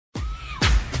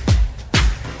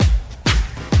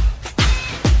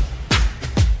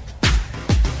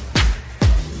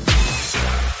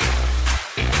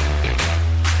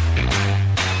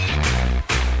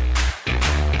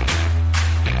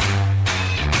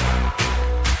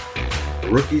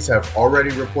rookies have already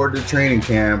reported to training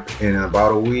camp. In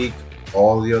about a week,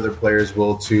 all the other players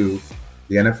will too.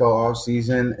 The NFL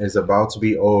offseason is about to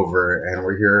be over, and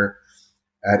we're here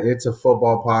at It's a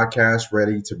Football Podcast,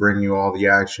 ready to bring you all the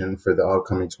action for the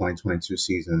upcoming 2022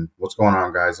 season. What's going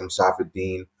on, guys? I'm Safid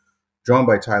Dean, joined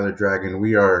by Tyler Dragon.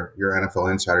 We are your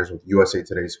NFL insiders with USA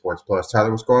Today Sports Plus.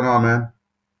 Tyler, what's going on, man?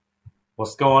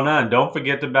 What's going on? Don't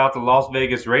forget about the Las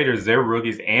Vegas Raiders. Their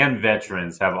rookies and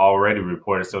veterans have already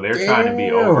reported, so they're trying to be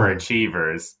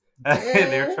overachievers.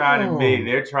 They're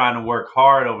trying to work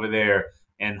hard over there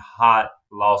in hot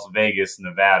Las Vegas,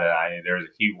 Nevada. There's a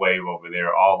heat wave over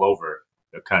there all over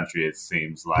the country, it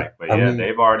seems like. But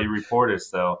they've already reported,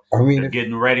 so they're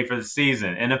getting ready for the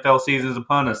season. NFL season's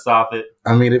upon us, Safit.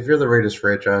 If you're the Raiders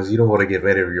franchise, you don't want to give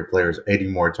any of your players any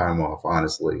more time off,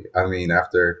 honestly.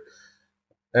 After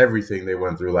everything they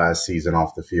went through last season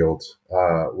off the field,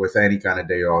 with any kind of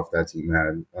day off that team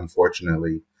had,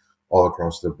 unfortunately, all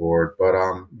across the board. But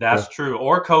that's true.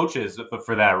 Or coaches,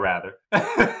 for that rather.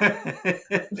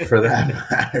 For that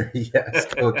matter, yes,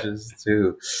 coaches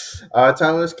too.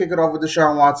 Tyler, let's kick it off with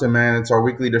Deshaun Watson, man. It's our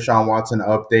weekly Deshaun Watson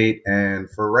update, and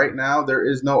for right now, there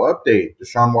is no update.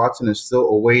 Deshaun Watson is still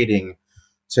awaiting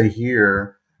to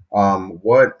hear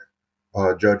what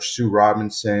Judge Sue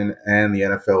Robinson and the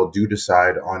NFL do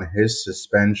decide on his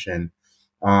suspension.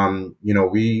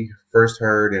 We first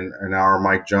heard in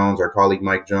our colleague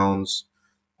Mike Jones,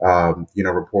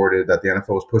 reported that the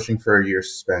NFL was pushing for a year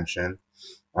suspension.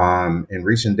 In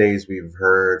recent days, we've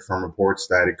heard from reports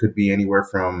that it could be anywhere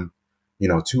from,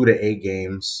 2 to 8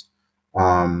 games.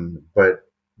 But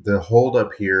the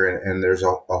holdup here, and there's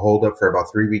a holdup for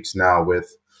about 3 weeks now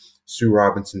with Sue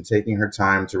Robinson taking her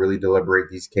time to really deliberate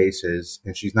these cases.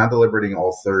 And she's not deliberating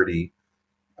all 30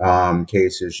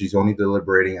 cases. She's only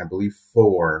deliberating, I believe,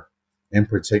 4 in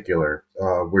particular.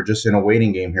 We're just in a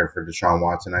waiting game here for Deshaun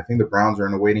Watson. I think the Browns are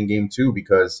in a waiting game too,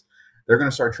 because they're going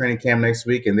to start training camp next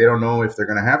week, and they don't know if they're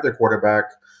going to have their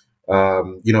quarterback,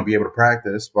 be able to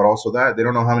practice, but also that they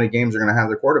don't know how many games they're going to have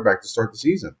their quarterback to start the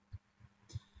season.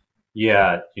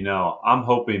 Yeah, I'm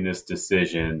hoping this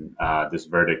decision, this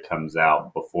verdict comes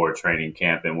out before training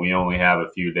camp, and we only have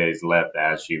a few days left,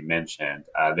 as you mentioned.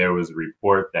 There was a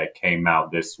report that came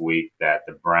out this week that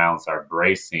the Browns are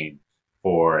bracing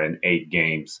for an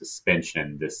 8-game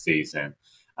suspension this season.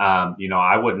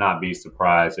 I would not be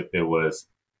surprised if it was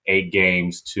 8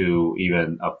 games to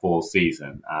even a full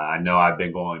season. I know I've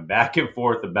been going back and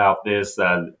forth about this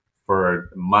for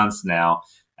months now.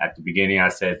 At the beginning, I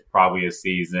said probably a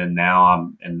season. Now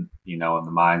I'm in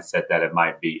the mindset that it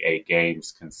might be 8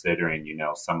 games, considering,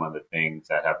 some of the things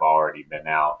that have already been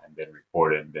out and been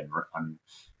reported and been,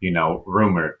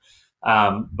 rumored.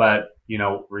 But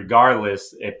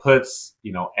regardless, it puts,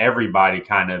 everybody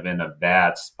kind of in a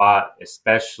bad spot,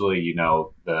 especially,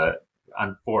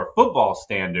 for a football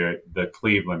standard, the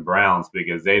Cleveland Browns,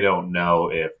 because they don't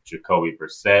know if Jacoby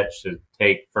Brissett should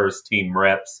take first team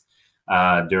reps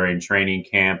during training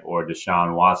camp, or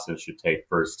Deshaun Watson should take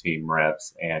first team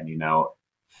reps. And,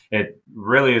 it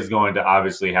really is going to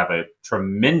obviously have a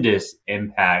tremendous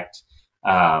impact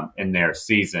in their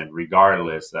season,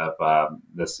 regardless of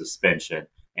the suspension,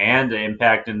 and the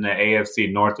impact in the AFC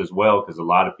North as well, because a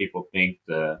lot of people think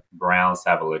the Browns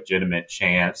have a legitimate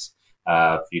chance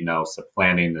of,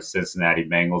 supplanting the Cincinnati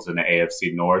Bengals in the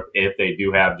AFC North if they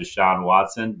do have Deshaun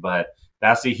Watson. But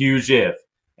that's a huge if.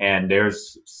 And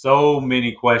there's so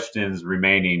many questions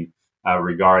remaining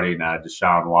regarding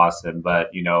Deshaun Watson. But,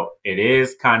 it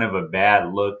is kind of a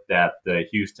bad look that the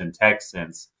Houston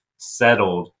Texans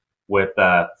settled with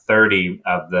 30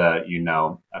 of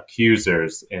the,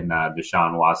 accusers in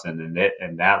Deshaun Watson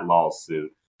and that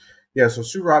lawsuit. Yeah, so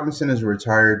Sue Robinson is a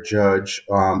retired judge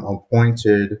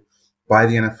appointed by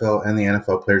the NFL and the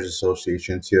NFL Players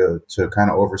Association to kind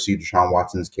of oversee Deshaun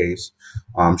Watson's case.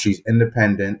 She's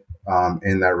independent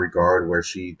in that regard, where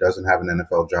she doesn't have an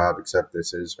NFL job, except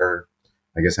this is her,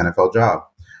 NFL job.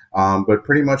 But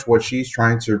pretty much what she's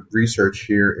trying to research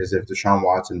here is if Deshaun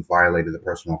Watson violated the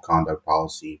personal conduct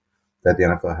policy that the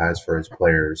NFL has for its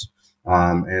players.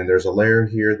 And there's a layer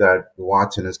here that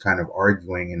Watson is kind of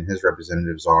arguing, and his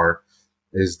representatives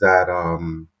is that,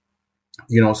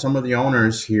 some of the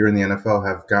owners here in the NFL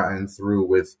have gotten through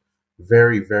with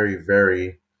very, very,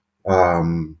 very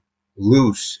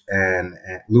loose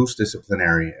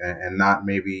disciplinary and not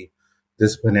maybe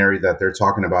disciplinary that they're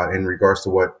talking about in regards to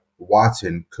what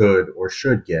Watson could or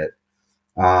should get.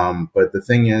 But the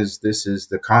thing is,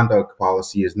 the conduct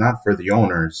policy is not for the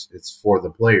owners, it's for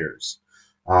the players.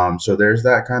 So there's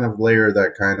that kind of layer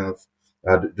that kind of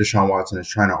Deshaun Watson is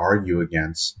trying to argue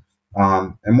against.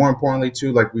 And more importantly,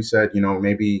 too, like we said,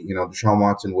 maybe, Deshaun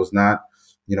Watson was not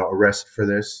arrested for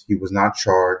this. He was not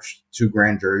charged. 2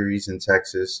 grand juries in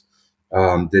Texas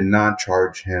did not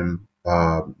charge him,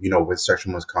 with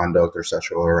sexual misconduct or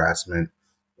sexual harassment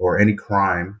or any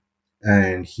crime.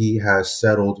 And he has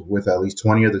settled with at least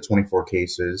 20 of the 24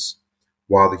 cases,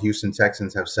 while the Houston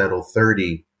Texans have settled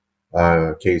 30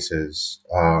 cases,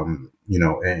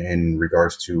 in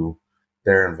regards to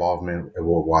their involvement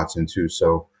with Watson too.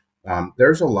 So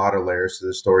there's a lot of layers to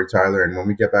the story, Tyler. And when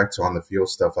we get back to on the field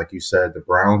stuff, like you said, the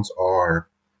Browns are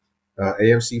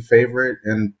AFC favorite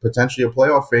and potentially a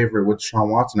playoff favorite with Deshaun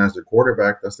Watson as their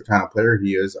quarterback. That's the kind of player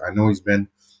he is. I know he's been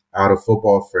out of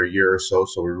football for a year or so,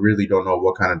 so we really don't know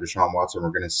what kind of Deshaun Watson we're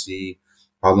going to see,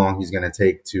 how long he's going to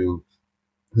take to,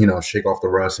 shake off the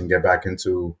rust and get back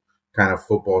into kind of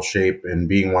football shape and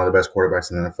being one of the best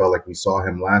quarterbacks in the NFL like we saw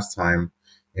him last time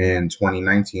in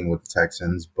 2019 with the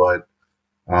Texans. But,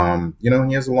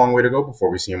 he has a long way to go before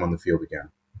we see him on the field again.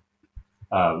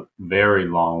 Very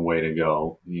long way to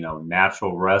go.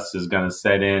 Natural rust is going to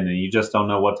set in, and you just don't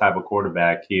know what type of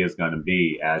quarterback he is going to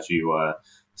be, as you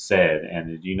said.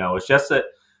 And, it's just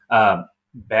a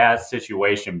bad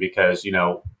situation because,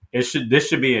 this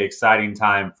should be an exciting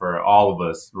time for all of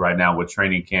us right now with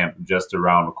training camp just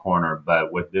around the corner.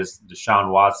 But with this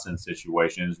Deshaun Watson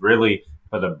situation, it's really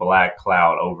put a black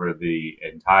cloud over the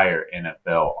entire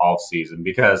NFL offseason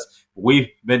because we've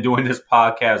been doing this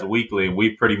podcast weekly and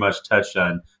we've pretty much touched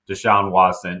on Deshaun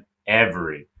Watson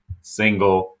every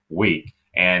single week.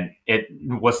 And it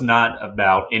was not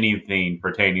about anything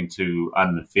pertaining to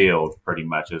on the field, pretty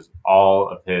much. It's all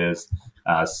of his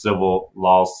civil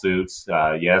lawsuits.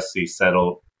 Yes, he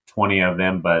settled 20 of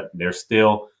them, but there's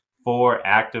still 4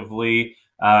 actively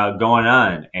going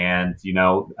on. And,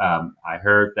 I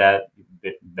heard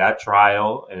that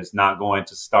trial is not going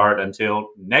to start until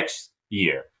next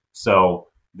year. So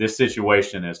this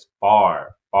situation is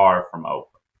far, far from over.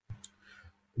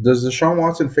 Does Deshaun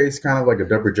Watson face kind of like a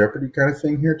double jeopardy kind of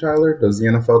thing here, Tyler? Does the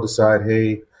NFL decide,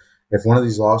 hey, if one of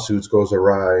these lawsuits goes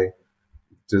awry,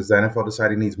 does the NFL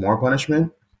decide he needs more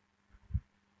punishment?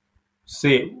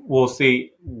 We'll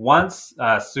see. Once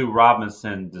Sue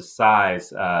Robinson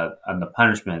decides on the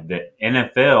punishment, the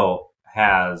NFL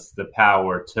has the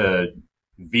power to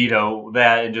veto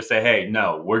that and just say, hey,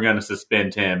 no, we're going to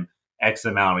suspend him X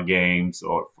amount of games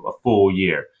or a full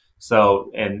year.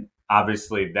 So, and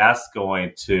obviously that's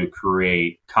going to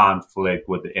create conflict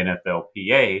with the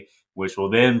NFLPA, which will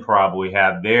then probably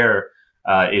have their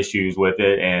issues with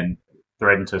it and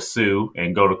threaten to sue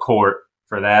and go to court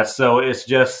for that. So it's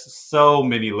just so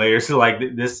many layers.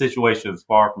 Like this situation is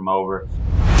far from over.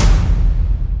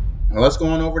 Now let's go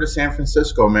on over to San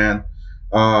Francisco, man.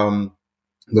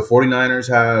 The 49ers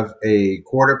have a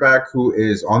quarterback who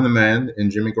is on the mend in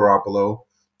Jimmy Garoppolo.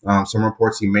 Some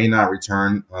reports he may not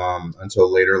return until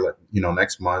later,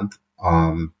 next month,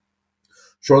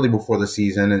 shortly before the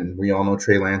season. And we all know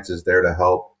Trey Lance is there to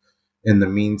help in the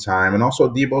meantime. And also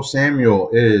Deebo Samuel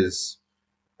is,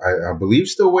 I believe,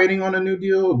 still waiting on a new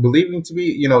deal, believing to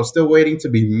be, still waiting to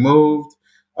be moved.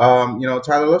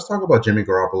 Tyler, let's talk about Jimmy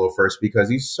Garoppolo first because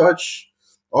he's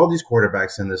all these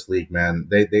quarterbacks in this league, man,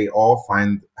 they all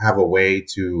have a way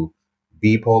to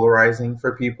be polarizing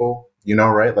for people,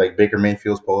 right? Like Baker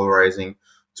Mayfield's polarizing,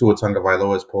 Tua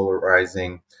Tagovailoa is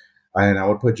polarizing. And I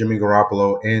would put Jimmy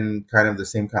Garoppolo in kind of the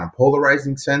same kind of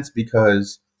polarizing sense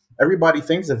because everybody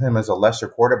thinks of him as a lesser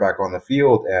quarterback on the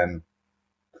field. And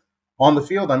on the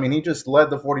field, I mean, he just led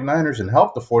the 49ers and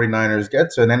helped the 49ers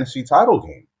get to an NFC title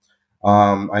game.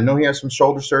 I know he has some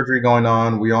shoulder surgery going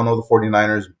on. We all know the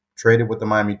 49ers traded with the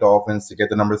Miami Dolphins to get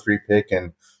the number 3 pick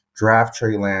and draft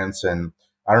Trey Lance. And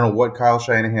I don't know what Kyle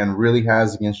Shanahan really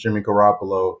has against Jimmy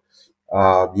Garoppolo,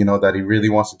 that he really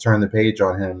wants to turn the page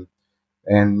on him.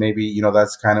 And maybe,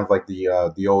 that's kind of like the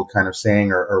old kind of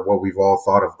saying or what we've all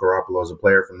thought of Garoppolo as a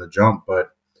player from the jump. But,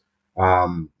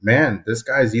 man, this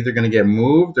guy's either going to get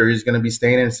moved or he's going to be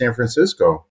staying in San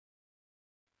Francisco.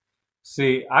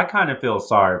 See, I kind of feel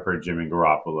sorry for Jimmy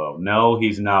Garoppolo. No,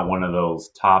 he's not one of those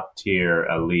top-tier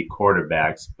elite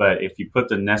quarterbacks, but if you put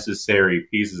the necessary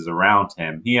pieces around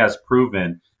him, he has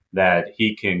proven that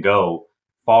he can go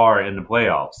far in the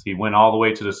playoffs. He went all the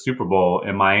way to the Super Bowl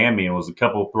in Miami and was a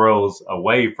couple throws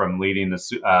away from leading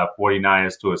the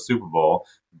 49ers to a Super Bowl.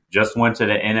 Just went to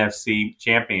the NFC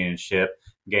Championship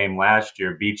game last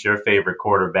year, beat your favorite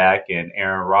quarterback and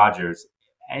Aaron Rodgers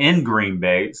in Green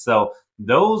Bay. So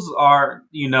those are,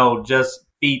 just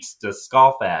feats to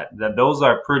scoff at. Those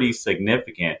are pretty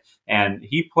significant. And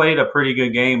he played a pretty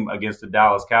good game against the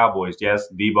Dallas Cowboys. Yes,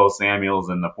 Deebo Samuels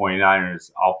and the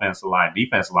 49ers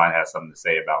defensive line has something to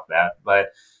say about that. But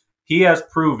he has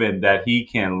proven that he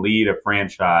can lead a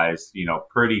franchise,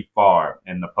 pretty far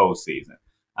in the postseason.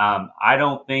 I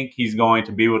don't think he's going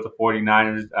to be with the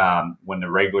 49ers when the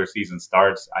regular season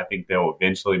starts. I think they'll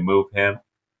eventually move him.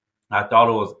 I thought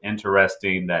it was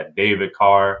interesting that David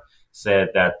Carr said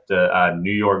that the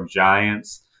New York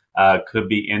Giants could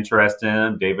be interested in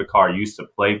him. David Carr used to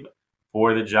play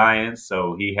for the Giants,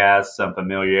 so he has some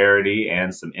familiarity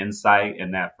and some insight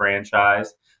in that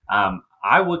franchise.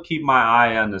 I would keep my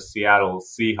eye on the Seattle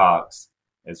Seahawks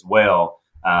as well.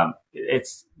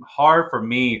 It's hard for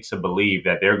me to believe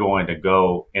that they're going to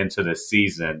go into the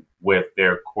season with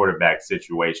their quarterback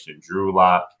situation, Drew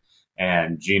Lock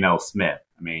and Geno Smith.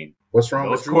 I mean, what's wrong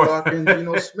with Drew Lock and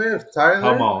Geno Smith, Tyler?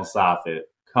 Come on,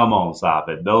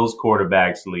 Soffit. Those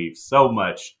quarterbacks leave so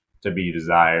much to be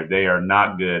desired. They are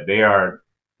not good. They are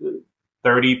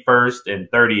 31st and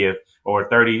 30th or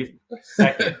 32nd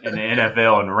in the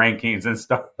NFL in rankings and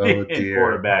starting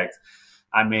quarterbacks.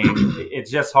 I mean, it's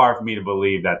just hard for me to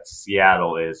believe that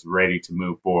Seattle is ready to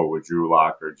move forward with Drew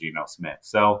Lock or Geno Smith.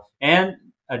 So, and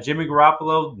Jimmy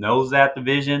Garoppolo knows that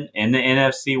division in the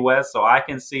NFC West, so I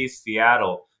can see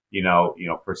Seattle,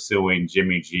 pursuing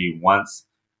Jimmy G once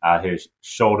his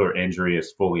shoulder injury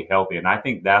is fully healthy, and I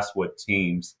think that's what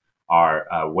teams are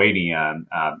waiting on.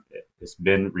 It's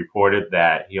been reported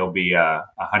that he'll be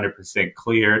 100%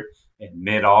 cleared in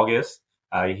mid-August.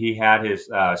 He had his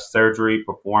surgery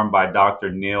performed by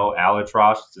Dr. Neil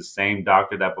Alatrosh. It's the same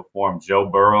doctor that performed Joe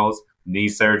Burrow's knee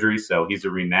surgery. So he's a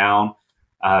renowned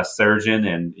surgeon.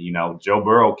 And, Joe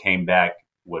Burrow came back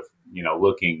with,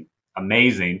 looking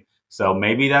amazing. So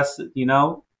maybe that's,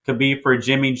 could be for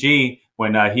Jimmy G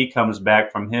when he comes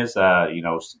back from his,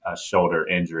 shoulder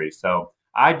injury. So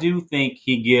I do think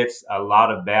he gets a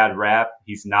lot of bad rap.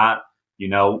 He's not,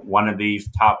 one of these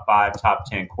top 5, top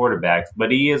 10 quarterbacks,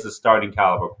 but he is a starting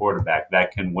caliber quarterback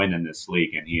that can win in this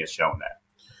league, and he has shown that.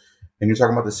 And you're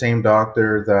talking about the same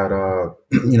doctor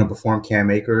that, performed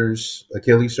Cam Akers'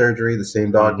 Achilles surgery, the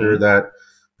same doctor that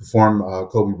performed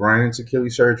Kobe Bryant's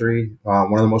Achilles surgery,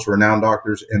 one of the most renowned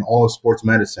doctors in all of sports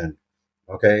medicine.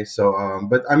 Okay, so,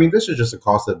 but I mean, this is just a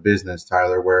cost of business,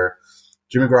 Tyler, where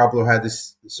Jimmy Garoppolo had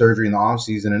this surgery in the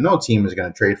offseason, and no team is going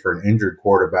to trade for an injured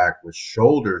quarterback with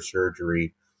shoulder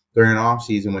surgery during an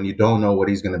offseason when you don't know what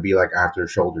he's going to be like after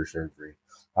shoulder surgery.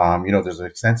 There's an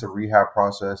extensive rehab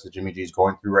process that Jimmy G is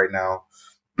going through right now,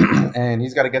 and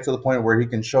he's got to get to the point where he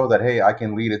can show that, hey, I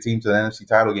can lead a team to the NFC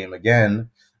title game again,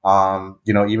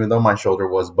 even though my shoulder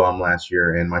was bum last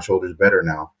year and my shoulder's better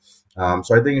now.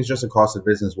 So I think it's just a cost of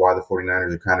business why the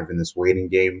 49ers are kind of in this waiting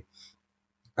game.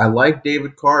 I like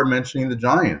David Carr mentioning the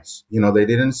Giants. They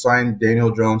didn't sign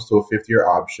Daniel Jones to a 5th-year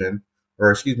option.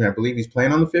 I believe he's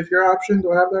playing on the 5th-year option.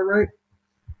 Do I have that right?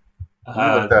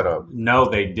 Look that up. No,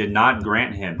 they did not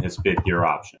grant him his 5th-year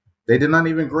option. They did not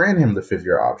even grant him the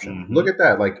 5th-year option. Look at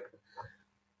that. Like,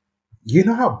 you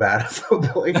know how bad of a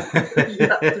player you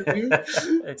have to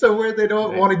be to where they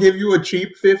don't want to give you a cheap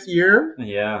 5th year?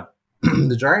 Yeah.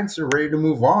 The Giants are ready to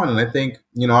move on. And I think,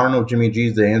 I don't know if Jimmy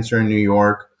G's the answer in New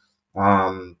York.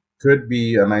 Could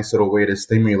be a nice little way to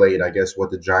stimulate, I guess, what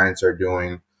the Giants are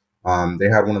doing. They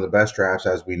had one of the best drafts,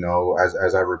 as we know,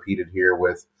 as I repeated here,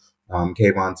 with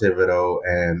Kayvon Thibodeau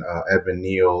and Evan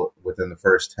Neal within the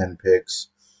first 10 picks.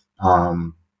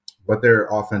 But their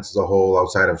offense as a whole,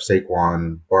 outside of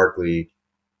Saquon Barkley,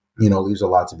 leaves a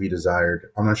lot to be desired.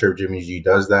 I'm not sure if Jimmy G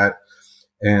does that.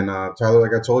 And Tyler,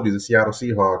 like I told you, the Seattle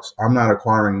Seahawks, I'm not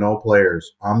acquiring no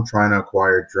players. I'm trying to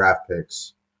acquire draft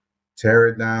picks. Tear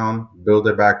it down, build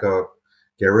it back up,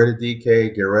 get rid of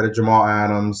DK, get rid of Jamal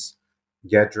Adams,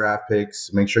 get draft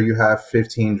picks. Make sure you have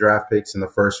 15 draft picks in the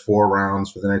first 4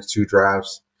 rounds for the next 2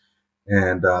 drafts.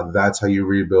 And that's how you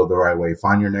rebuild the right way.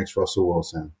 Find your next Russell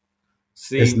Wilson.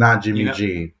 See, it's not Jimmy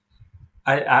G.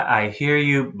 I hear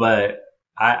you, but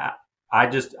I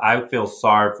feel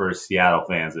sorry for Seattle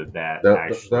fans if that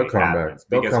actually happens.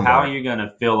 Because how are you going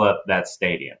to fill up that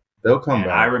stadium? They'll come back.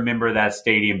 I remember that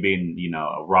stadium being,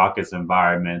 a raucous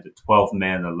environment, the 12th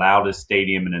man, the loudest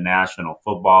stadium in the National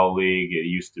Football League. It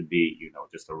used to be,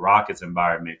 just a raucous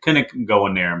environment. Couldn't go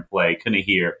in there and play, couldn't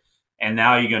hear. And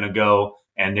now you're going to go,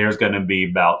 and there's going to be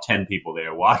about 10 people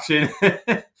there watching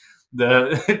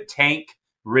the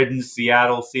tank-ridden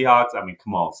Seattle Seahawks. I mean,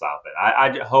 come on, stop it.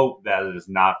 I hope that is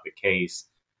not the case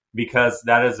because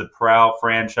that is a proud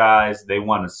franchise. They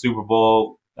won a Super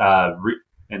Bowl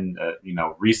in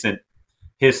recent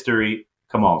history.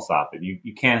 Come on, stop it.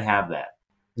 You can't have that.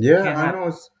 Yeah, I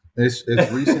know it's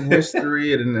recent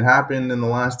history. It didn't happen in the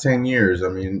last 10 years. I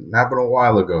mean, it happened a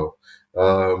while ago.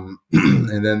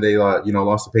 And then they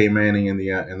lost to Peyton Manning in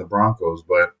the Broncos.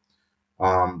 But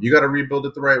you got to rebuild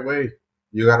it the right way.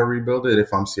 You got to rebuild it.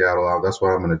 If I'm Seattle, that's what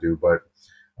I'm going to do. But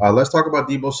Let's talk about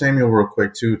Deebo Samuel real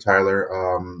quick too, Tyler,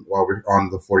 while we're on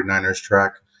the 49ers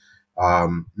track.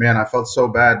 Man, I felt so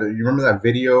bad. You remember that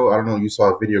video? I don't know. You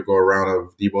saw a video go around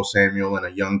of Deebo Samuel and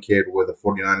a young kid with a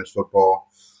 49ers football.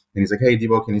 And he's like, hey,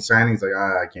 Deebo, can you sign it? He's like,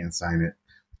 I can't sign it.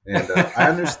 And I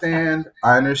understand.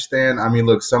 I mean,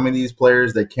 look, some of these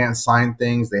players, they can't sign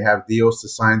things. They have deals to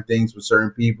sign things with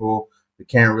certain people. They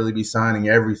can't really be signing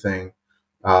everything.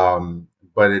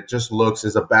 But it just looks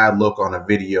as a bad look on a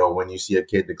video when you see a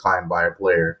kid declined by a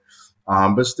player.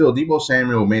 But still, Deebo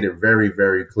Samuel made it very,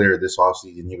 very clear this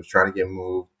offseason he was trying to get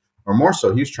moved, or more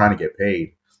so, he was trying to get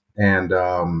paid. And,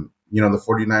 the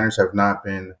 49ers have not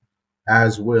been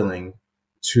as willing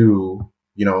to,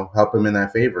 help him in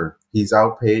that favor. He's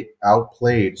outplayed,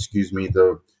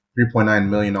 the $3.9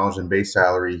 million in base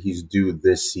salary he's due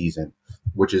this season,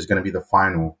 which is going to be the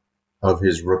final of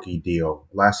his rookie deal.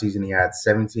 Last season, he had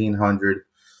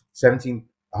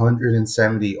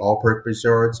 1,770 all-purpose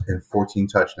yards and 14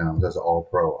 touchdowns as an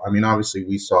all-pro. I mean, obviously,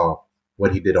 we saw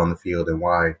what he did on the field and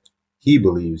why he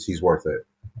believes he's worth it.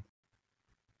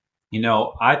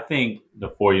 I think the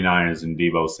 49ers and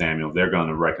Deebo Samuel, they're going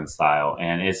to reconcile.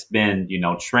 And it's been,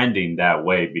 trending that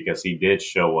way because he did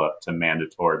show up to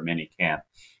mandatory minicamp.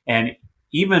 And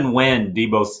even when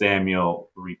Deebo Samuel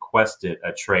requested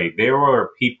a trade, there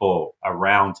were people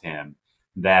around him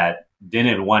that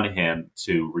didn't want him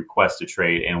to request a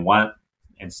trade and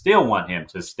still want him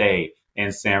to stay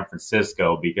in San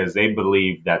Francisco because they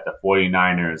believe that the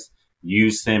 49ers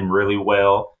use him really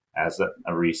well as a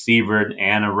receiver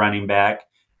and a running back.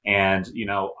 And,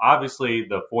 obviously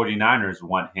the 49ers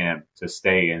want him to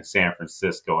stay in San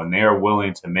Francisco, and they are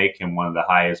willing to make him one of the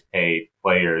highest paid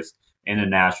players in the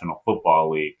National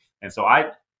Football League. And so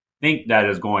I think that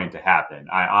is going to happen.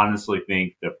 I honestly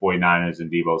think the 49ers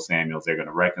and Deebo Samuels, they're going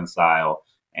to reconcile,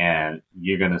 and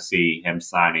you're going to see him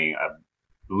signing a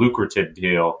lucrative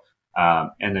deal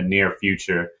in the near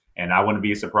future. And I wouldn't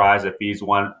be surprised if he's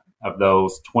one of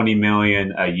those $20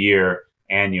 million a year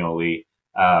annually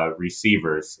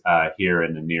receivers here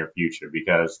in the near future,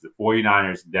 because the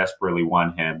 49ers desperately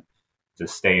want him to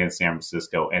stay in San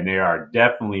Francisco. And there are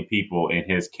definitely people in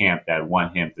his camp that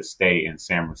want him to stay in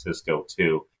San Francisco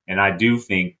too. And I do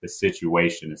think the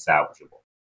situation is salvageable.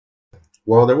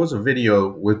 Well, there was a video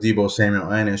with Deebo Samuel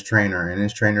and his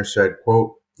trainer said,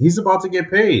 quote, he's about to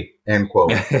get paid, end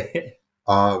quote.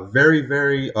 Very,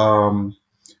 very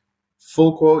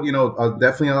full quote,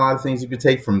 definitely a lot of things you could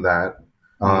take from that.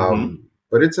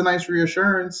 But it's a nice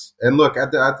reassurance. And look,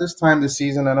 at this time this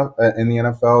season in the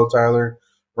NFL, Tyler,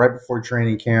 right before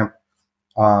training camp,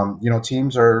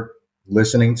 teams are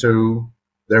listening to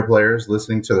their players,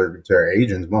 listening to their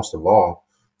agents most of all.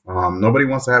 Nobody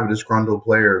wants to have a disgruntled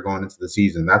player going into the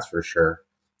season, that's for sure.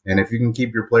 And if you can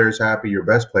keep your players happy, your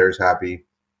best players happy,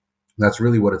 that's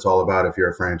really what it's all about if you're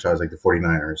a franchise like the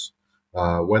 49ers.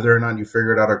 Whether or not you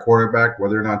figured out a quarterback,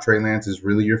 whether or not Trey Lance is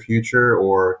really your future,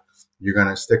 or you're going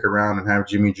to stick around and have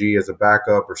Jimmy G as a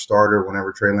backup or starter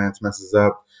whenever Trey Lance messes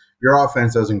up, your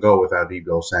offense doesn't go without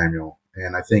Deebo Samuel.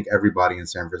 And I think everybody in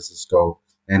San Francisco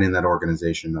and in that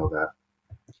organization know that.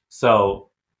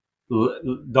 So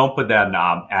don't put that in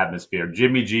the atmosphere.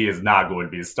 Jimmy G is not going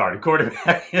to be the starting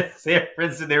quarterback in San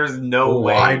Francisco. There is no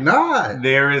way. Why not?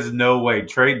 There is no way.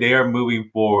 They are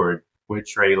moving forward with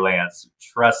Trey Lance.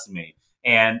 Trust me.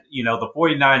 And, the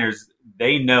 49ers,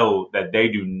 they know that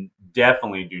they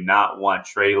definitely do not want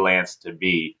Trey Lance to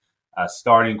be a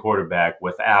starting quarterback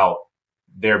without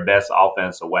their best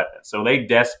offensive weapon. So they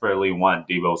desperately want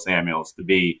Deebo Samuels to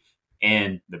be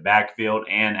in the backfield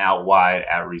and out wide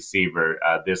at receiver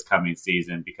this coming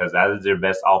season, because that is their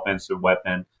best offensive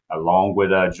weapon, along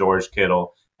with George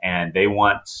Kittle. And they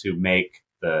want to make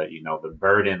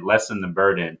lessen the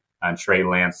burden on Trey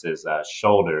Lance's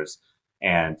shoulders.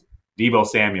 And Deebo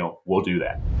Samuel will do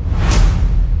that.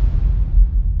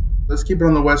 Let's keep it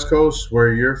on the West Coast,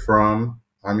 where you're from.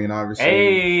 I mean, obviously.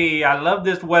 Hey, I love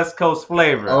this West Coast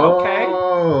flavor. Okay.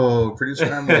 Oh, producer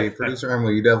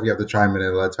Emily, you definitely have to chime in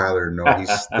and let Tyler know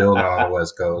he's still not on the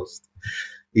West Coast.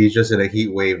 He's just in a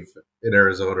heat wave in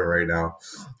Arizona right now.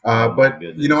 But,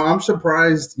 I'm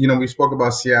surprised. We spoke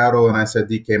about Seattle, and I said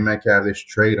DK Metcalf, they should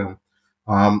trade him.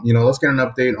 Let's get an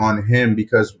update on him,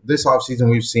 because this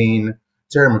offseason we've seen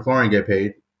Terry McLaurin get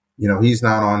paid. He's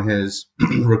not on his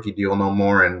rookie deal no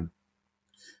more, and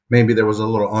maybe there was a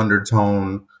little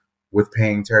undertone with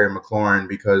paying Terry McLaurin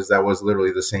because that was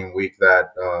literally the same week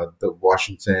that the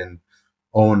Washington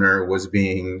owner was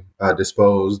being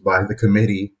disposed by the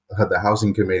committee, the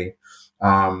housing committee.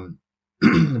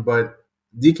 But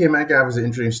DK Metcalf is an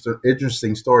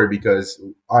interesting story because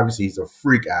obviously he's a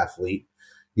freak athlete.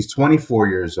 He's 24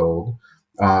 years old.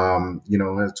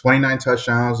 Has 29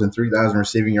 touchdowns and 3,000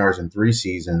 receiving yards in 3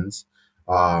 seasons.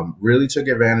 Really took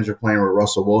advantage of playing with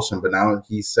Russell Wilson, but now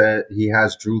he said he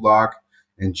has Drew Lock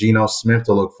and Geno Smith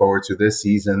to look forward to this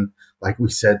season, like we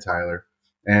said, Tyler.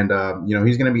 And,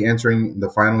 he's going to be entering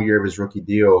the final year of his rookie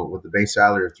deal with the base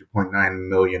salary of $3.9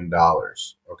 million.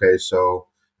 Okay, so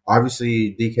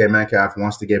obviously DK Metcalf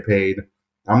wants to get paid.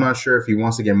 I'm not sure if he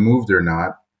wants to get moved or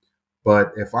not.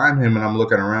 But if I'm him and I'm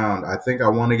looking around, I think I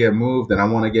want to get moved and I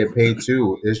want to get paid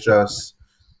too. It's just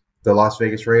the Las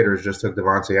Vegas Raiders just took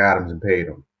Devontae Adams and paid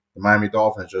him. The Miami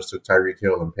Dolphins just took Tyreek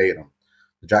Hill and paid him.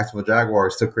 The Jacksonville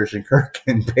Jaguars took Christian Kirk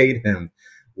and paid him.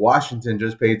 Washington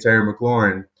just paid Terry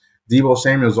McLaurin. Deebo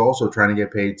Samuel's also trying to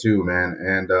get paid too, man.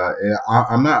 And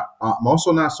I'm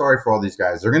also not sorry for all these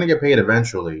guys. They're going to get paid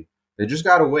eventually. They just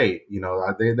got to wait.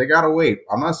 They got to wait.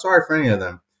 I'm not sorry for any of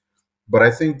them. But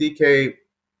I think DK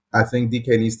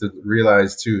needs to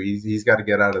realize too, he's got to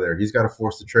get out of there. He's got to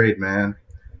force the trade, man.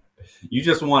 You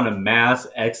just want a mass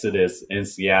exodus in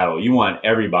Seattle. You want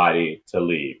everybody to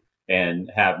leave and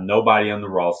have nobody on the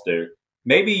roster.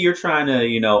 Maybe you're trying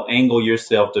to, angle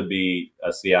yourself to be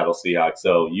a Seattle Seahawks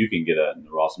so you can get on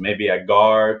the roster. Maybe at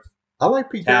guard. I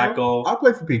like Pete tackle. Carroll. I'll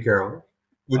play for Pete Carroll.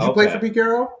 Would you play for Pete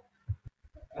Carroll?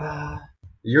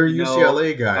 You're a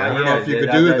UCLA guy. I don't know if you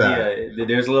could do that. Yeah,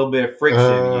 there's a little bit of friction.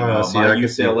 My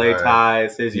UCLA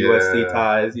ties, his USC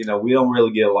ties. We don't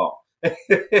really get along.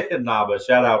 But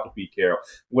shout out to Pete Carroll.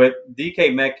 With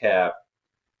DK Metcalf,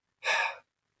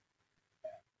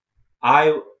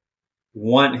 I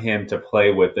want him to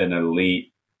play with an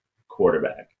elite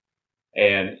quarterback.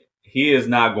 And he is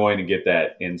not going to get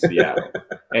that in Seattle.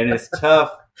 And it's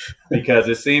tough because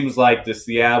it seems like the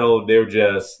Seattle, they're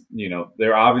just,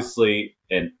 they're obviously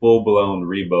in full-blown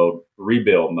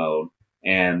rebuild mode.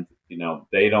 And,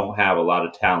 they don't have a lot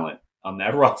of talent on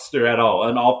that roster at all,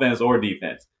 on offense or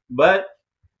defense. But,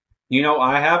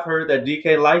 I have heard that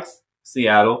DK likes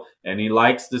Seattle and he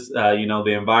likes this,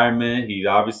 the environment. He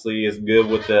obviously is good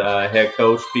with the head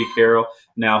coach, Pete Carroll.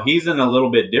 Now, he's in a little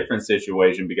bit different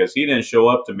situation because he didn't show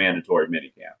up to mandatory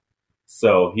minicamp.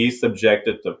 So he's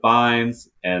subjected to fines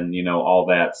and, all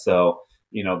that. So,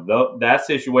 that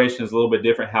situation is a little bit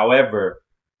different. However,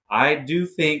 I do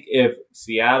think if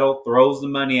Seattle throws the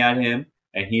money at him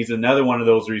and he's another one of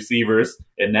those receivers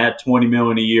in that $20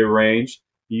 million a year range,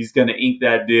 he's going to ink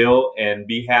that deal and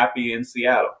be happy in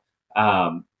Seattle.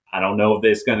 I don't know if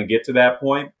it's going to get to that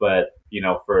point, but,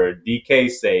 for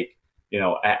DK's sake,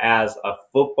 as a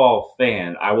football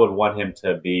fan, I would want him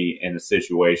to be in a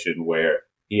situation where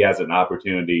he has an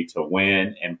opportunity to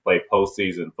win and play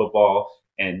postseason football.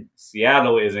 And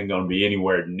Seattle isn't going to be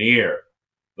anywhere near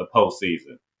the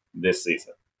postseason this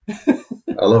season.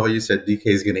 I love how you said DK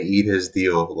is going to eat his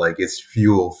deal like it's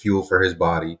fuel for his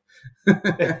body.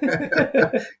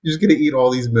 He's going to eat all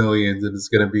these millions and it's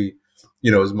going to be,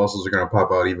 his muscles are going to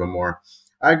pop out even more.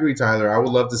 I agree, Tyler. I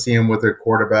would love to see him with a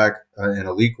quarterback, an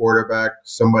elite quarterback,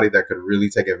 somebody that could really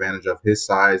take advantage of his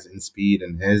size and speed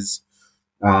and his,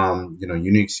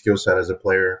 unique skill set as a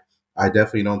player. I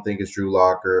definitely don't think it's Drew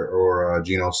Lock or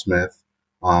Geno Smith.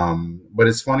 But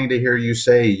it's funny to hear you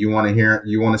say you want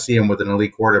to see him with an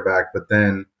elite quarterback, but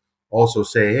then also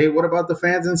say, hey, what about the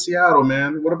fans in Seattle,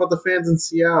 man? What about the fans in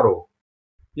Seattle?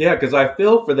 Yeah, because I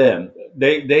feel for them.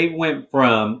 They went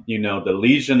from, the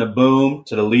Legion of Boom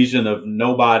to the Legion of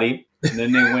Nobody. And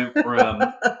then they went from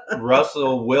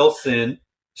Russell Wilson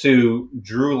to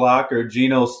Drew Lock or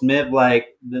Geno Smith. Like,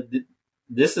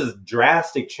 this is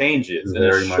drastic changes in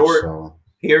a short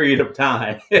period of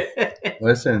time.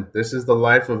 Listen, this is the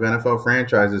life of NFL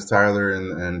franchises, Tyler,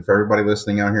 and for everybody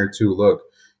listening out here too. Look,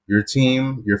 your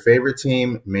team, your favorite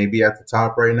team may be at the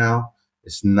top right now.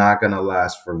 It's not going to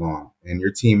last for long. And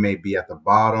your team may be at the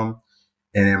bottom,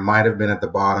 and it might have been at the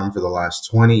bottom for the last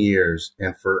 20 years.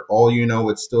 And for all you know,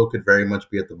 it still could very much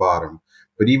be at the bottom.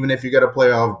 But even if you get a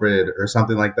playoff bid or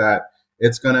something like that,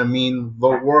 it's going to mean the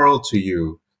world to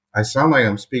you. I sound like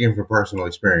I'm speaking from personal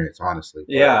experience, honestly.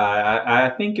 Yeah, I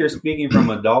think you're speaking from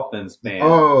a Dolphins fan.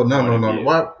 Oh,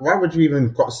 no. Why would you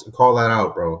even call that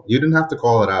out, bro? You didn't have to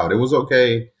call it out. It was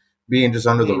okay being just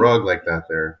under the rug like that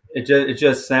there. It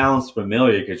just sounds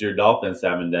familiar because your Dolphins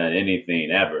haven't done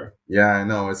anything ever. Yeah, I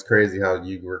know. It's crazy how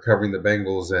you were covering the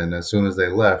Bengals, and as soon as they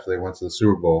left, they went to the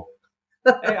Super Bowl.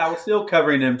 Hey, I was still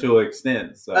covering them to an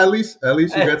extent. So. At least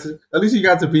you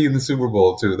got to be in the Super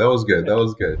Bowl too. That was good. That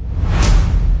was good.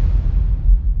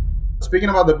 Speaking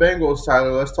about the Bengals,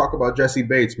 Tyler, let's talk about Jesse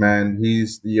Bates, man.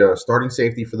 He's the starting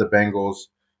safety for the Bengals,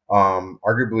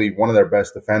 arguably one of their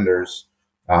best defenders.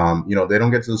 They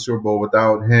don't get to the Super Bowl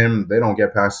without him. They don't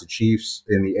get past the Chiefs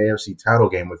in the AFC title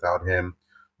game without him.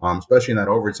 especially in that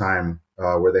overtime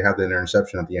where they had the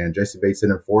interception at the end. Jesse Bates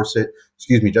didn't force it.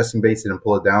 Excuse me, Justin Bates didn't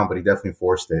pull it down, but he definitely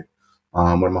forced it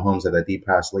when Mahomes had that deep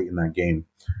pass late in that game.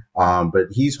 But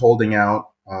he's holding out.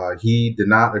 He did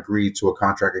not agree to a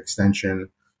contract extension,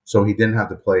 so he didn't have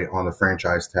to play on the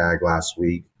franchise tag last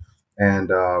week.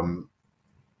 And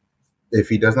if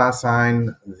he does not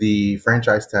sign the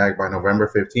franchise tag by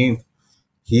November 15th,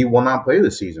 he will not play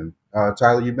this season.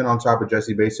 Tyler, you've been on top of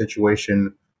Jesse Bates'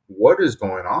 situation. What is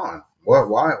going on?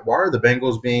 Why are the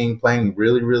Bengals playing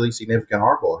really, really significant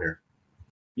hardball here?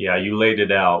 Yeah, you laid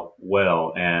it out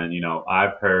well. And,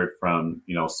 I've heard from,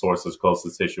 sources close to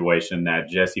the situation that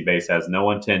Jesse Bates has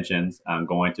no intentions on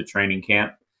going to training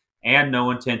camp and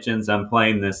no intentions on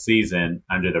playing this season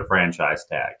under the franchise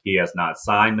tag. He has not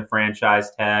signed the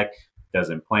franchise tag,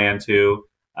 doesn't plan to.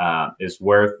 It's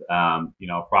worth,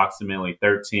 approximately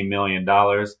 $13 million.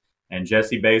 And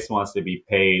Jesse Bates wants to be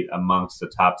paid amongst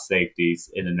the top safeties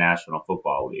in the National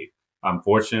Football League.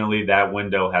 Unfortunately, that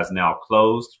window has now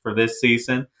closed for this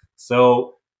season.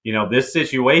 So, this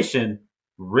situation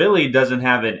really doesn't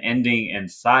have an ending in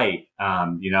sight.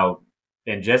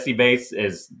 And Jesse Bates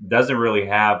doesn't really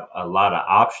have a lot of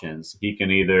options. He can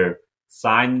either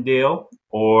sign the deal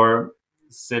or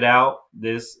sit out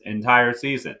this entire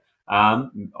season.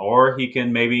 Or he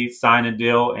can maybe sign a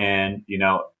deal and,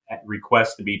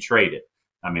 request to be traded.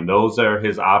 I mean, those are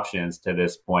his options to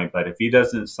this point. But if he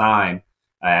doesn't sign,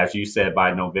 as you said,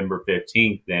 by November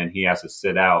 15th, then he has to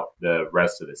sit out the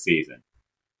rest of the season.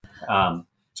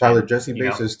 Tyler, Jesse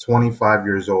Bates is 25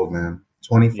 years old, man.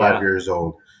 25 years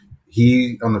old.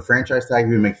 He, on the franchise tag,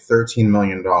 he would make $13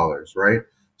 million, right?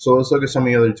 So let's look at some of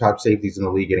the other top safeties in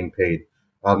the league getting paid.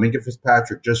 Minkah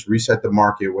Fitzpatrick just reset the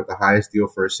market with the highest deal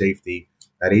for a safety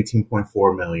at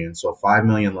 $18.4 million, so $5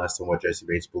 million less than what Jesse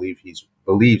Bates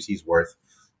believes he's worth.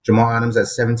 Jamal Adams at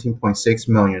 $17.6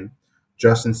 million.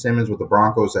 Justin Simmons with the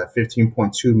Broncos at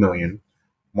 $15.2 million.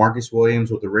 Marcus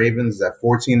Williams with the Ravens is at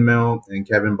 $14 million, and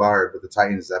Kevin Byard with the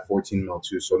Titans is at $14 million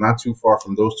too. So not too far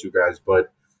from those two guys.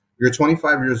 But you're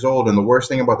 25 years old, and the worst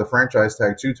thing about the franchise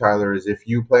tag too, Tyler, is if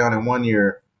you play on it 1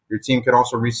 year, your team can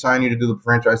also re-sign you to do the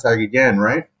franchise tag again,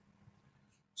 right?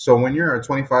 So when you're a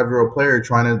 25-year-old player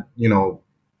trying to,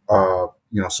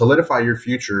 solidify your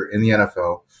future in the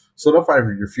NFL, solidify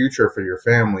your future for your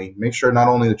family, make sure not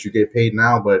only that you get paid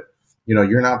now, but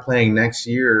you're not playing next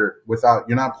year without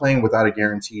a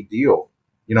guaranteed deal.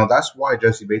 That's why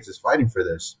Jesse Bates is fighting for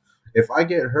this. If I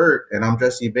get hurt and I'm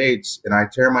Jesse Bates and I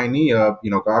tear my knee up,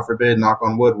 God forbid, knock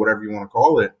on wood, whatever you want to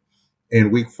call it,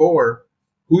 in week 4,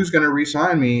 who's going to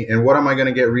re-sign me and what am I going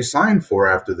to get re-signed for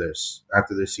after this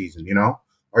season?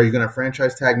 Are you going to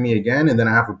franchise tag me again and then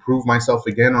I have to prove myself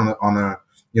again on a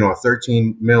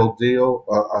 $13 million deal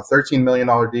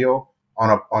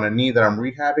on a knee that I'm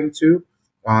rehabbing to?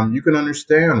 You can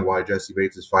understand why Jesse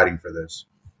Bates is fighting for this.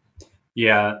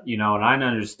 Yeah, and I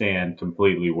understand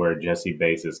completely where Jesse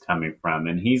Bates is coming from.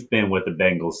 And he's been with the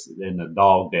Bengals in the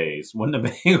dog days when the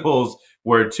Bengals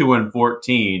were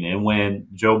 2-14 and when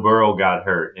Joe Burrow got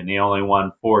hurt and he only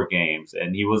won 4 games.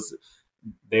 And he was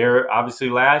there, obviously,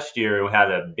 last year. It had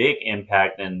a big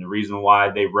impact and the reason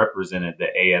why they represented the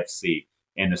AFC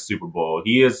in the Super Bowl.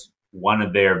 He is one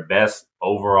of their best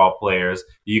overall players.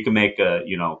 You can make a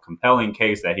compelling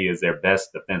case that he is their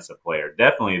best defensive player,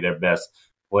 definitely their best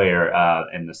player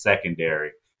in the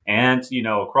secondary. And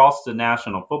across the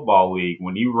National Football League,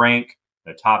 when you rank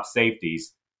the top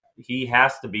safeties, he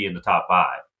has to be in the top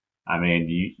 5. I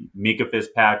mean, Minkah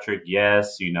Fitzpatrick,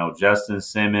 yes, Justin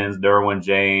Simmons, Derwin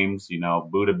James,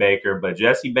 Budda Baker, but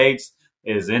Jesse Bates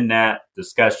is in that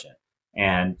discussion.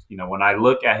 And, when I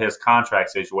look at his contract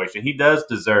situation, he does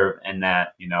deserve in that,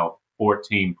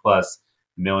 $14+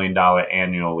 million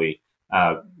annually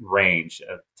range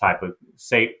type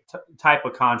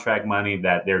of contract money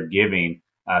that they're giving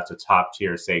to top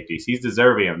tier safeties. He's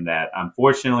deserving of that.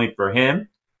 Unfortunately for him,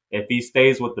 if he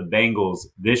stays with the Bengals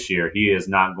this year, he is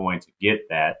not going to get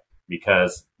that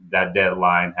because that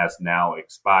deadline has now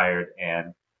expired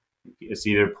and it's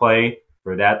either play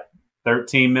for that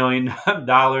 $13 million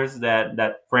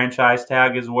that franchise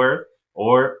tag is worth,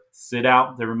 or sit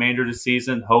out the remainder of the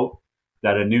season, hope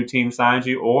that a new team signs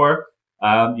you, or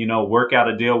work out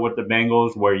a deal with the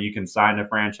Bengals where you can sign the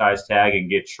franchise tag and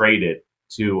get traded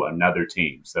to another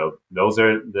team. So those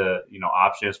are the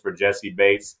options for Jesse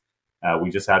Bates. We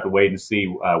just have to wait and see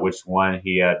which one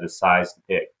he decides to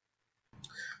pick.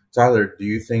 Tyler, do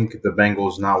you think the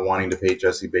Bengals not wanting to pay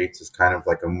Jesse Bates is kind of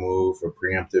like a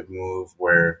preemptive move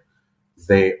where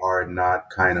they are not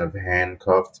kind of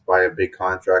handcuffed by a big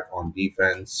contract on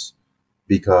defense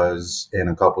because in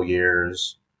a couple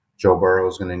years, Joe Burrow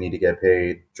is going to need to get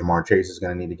paid. Jamar Chase is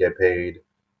going to need to get paid.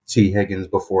 T. Higgins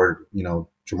before,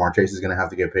 Ja'Marr Chase is going to have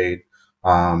to get paid.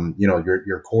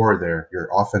 Your core there, your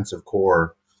offensive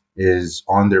core is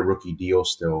on their rookie deal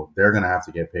still. They're going to have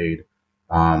to get paid.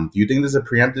 Do you think this is a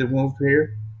preemptive move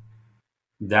here?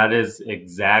 That is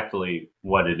exactly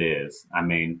what it is. I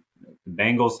mean, the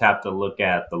Bengals have to look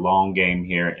at the long game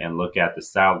here and look at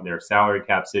their salary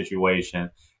cap situation.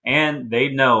 And they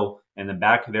know in the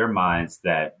back of their minds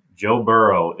that Joe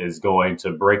Burrow is going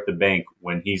to break the bank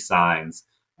when he signs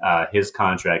his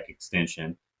contract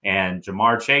extension. And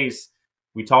Ja'Marr Chase,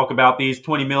 we talk about these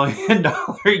 $20 million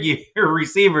a year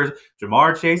receivers.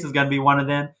 Ja'Marr Chase is going to be one of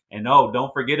them. And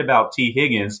don't forget about T.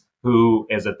 Higgins, who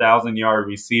is a 1,000-yard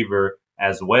receiver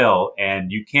as well.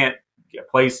 And you can't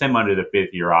place him under the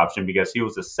 5th-year option because he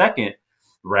was a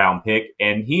second-round pick,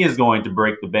 and he is going to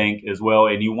break the bank as well.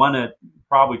 And you want to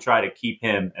probably try to keep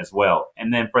him as well.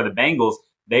 And then for the Bengals,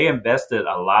 they invested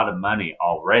a lot of money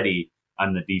already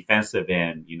on the defensive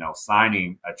end,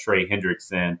 signing a Trey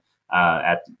Hendrickson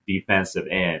at the defensive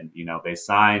end. They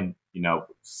signed,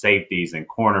 safeties and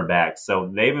cornerbacks.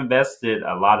 So they've invested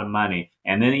a lot of money.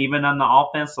 And then even on the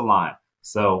offensive line.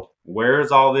 So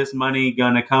where's all this money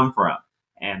going to come from?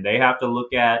 And they have to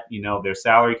look at, their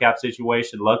salary cap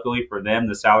situation. Luckily for them,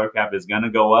 the salary cap is going to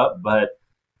go up, but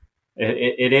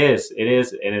it is.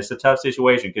 And it's a tough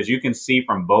situation because you can see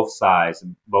from both sides,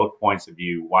 both points of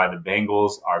view, why the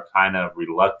Bengals are kind of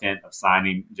reluctant of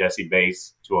signing Jessie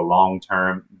Bates to a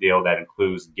long-term deal that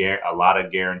includes a lot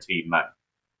of guaranteed money.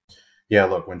 Yeah,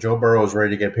 look, when Joe Burrow is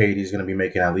ready to get paid, he's going to be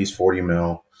making at least $40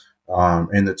 million.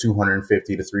 In the $250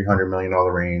 to $300 million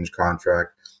range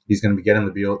contract. He's going to be getting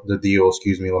the deal,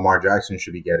 Lamar Jackson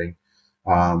should be getting.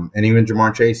 And even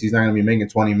Ja'Marr Chase, he's not going to be making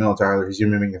 $20 million, Tyler. He's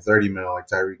going to be making $30 million like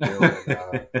Tyreek Hill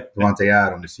and Davante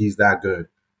Adams. He's that good.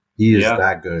 He is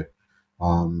that good.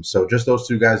 So just those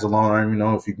two guys alone, I don't even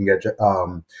know if you can get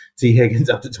T. Higgins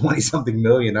up to 20-something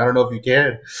million. I don't know if you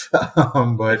can.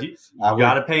 But you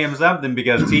got to pay him something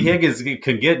because T. Higgins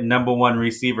could get number one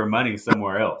receiver money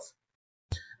somewhere else.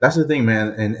 That's the thing, man.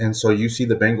 And so you see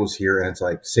the Bengals here, and it's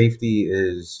like safety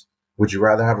is, would you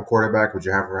rather have a quarterback? Would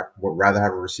you rather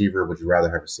have a receiver? Would you rather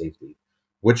have a safety?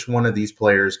 Which one of these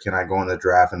players can I go in the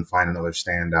draft and find another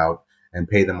standout and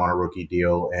pay them on a rookie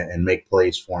deal and make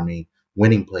plays for me,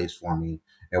 winning plays for me?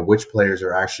 And which players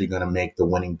are actually going to make the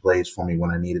winning plays for me when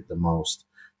I need it the most?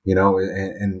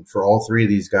 And for all three of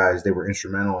these guys, they were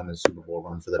instrumental in the Super Bowl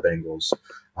run for the Bengals.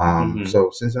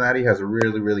 So Cincinnati has a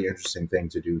really, really interesting thing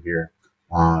to do here.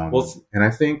 And I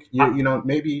think,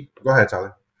 maybe – go ahead,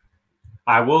 Tyler.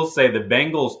 I will say the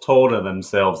Bengals told of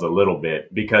themselves a little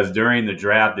bit because during the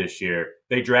draft this year,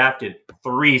 they drafted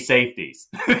 3 safeties.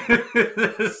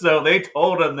 So they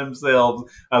told of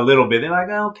themselves a little bit. They're like,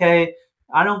 okay,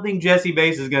 I don't think Jessie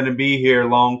Bates is going to be here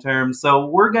long term. So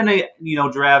we're going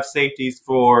to, draft safeties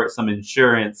for some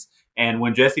insurance. And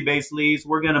when Jessie Bates leaves,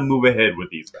 we're going to move ahead with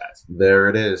these guys. There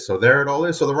it is. So there it all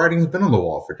is. So the writing's been on the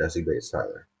wall for Jessie Bates,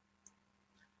 Tyler.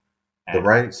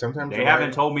 Sometimes they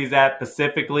haven't told me that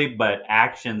specifically, but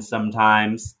actions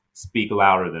sometimes speak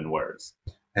louder than words.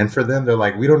 And for them, they're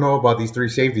like, we don't know about these 3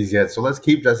 safeties yet, so let's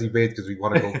keep Jessie Bates because we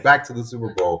want to go back to the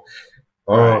Super Bowl.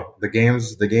 Right. The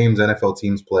games NFL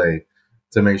teams play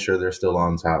to make sure they're still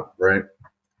on top, right?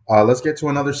 Let's get to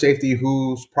another safety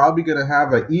who's probably going to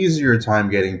have an easier time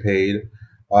getting paid.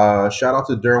 Shout out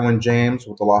to Derwin James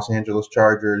with the Los Angeles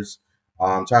Chargers.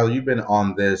 Tyler, you've been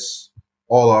on this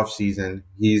all off season.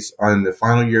 He's on the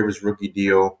final year of his rookie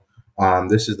deal.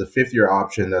 This is the 5th-year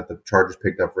option that the Chargers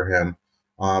picked up for him.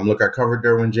 Look, I covered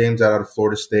Derwin James out of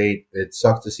Florida State. It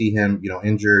sucks to see him,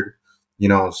 injured,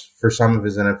 for some of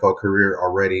his NFL career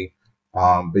already.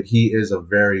 But he is a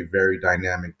very, very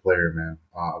dynamic player, man.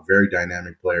 A very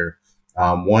dynamic player.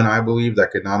 One, I believe,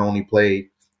 that could not only play,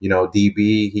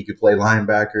 DB, he could play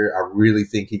linebacker. I really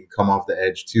think he could come off the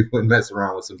edge too and mess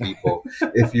around with some people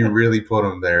if you really put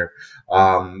him there.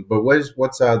 But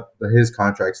what's his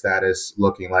contract status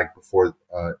looking like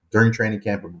during training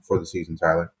camp and before the season,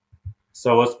 Tyler?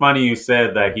 So it's funny you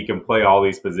said that he can play all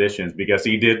these positions because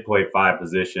he did play 5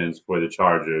 positions for the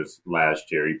Chargers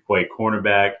last year. He played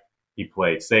cornerback, he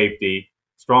played safety,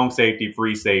 strong safety,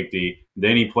 free safety.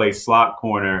 Then he played slot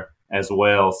corner as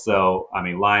well. So,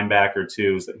 linebacker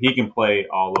too. So he can play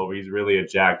all over. He's really a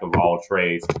jack of all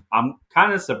trades. I'm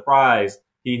kind of surprised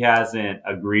he hasn't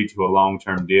agreed to a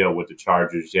long-term deal with the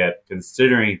Chargers yet,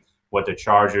 considering what the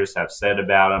Chargers have said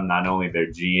about him, not only their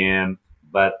GM,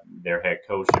 but their head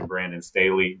coach, Brandon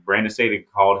Staley. Brandon Staley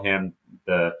called him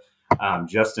the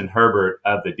Justin Herbert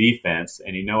of the defense,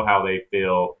 and you know how they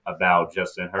feel about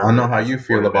Justin Herbert. I know how you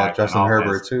feel about Justin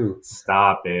Herbert too.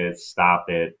 Stop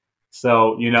it.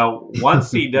 So,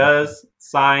 once he does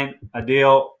sign a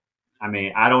deal, I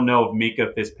mean, I don't know if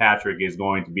Mika Fitzpatrick is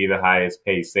going to be the highest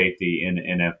paid safety in the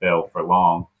NFL for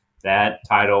long. That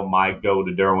title might go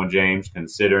to Derwin James,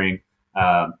 considering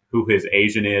who his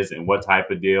agent is and what type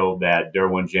of deal that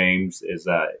Derwin James is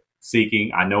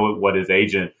seeking. I know what his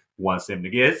agent wants him to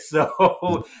get.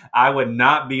 So I would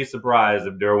not be surprised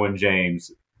if Derwin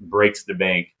James breaks the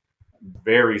bank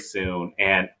very soon.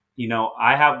 And,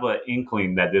 I have an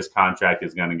inkling that this contract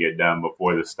is going to get done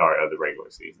before the start of the regular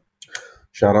season.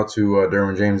 Shout out to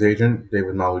Derwin James' agent,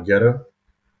 David Malugeta,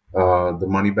 the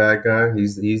money bag guy.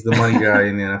 He's the money guy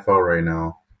in the NFL right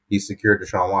now. He secured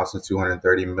Deshaun Watson's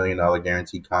 $230 million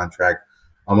guaranteed contract,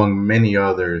 among many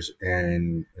others,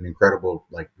 in an incredible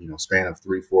span of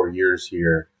 3-4 years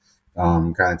here,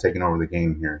 kind of taking over the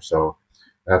game here. So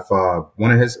if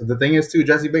the thing is too,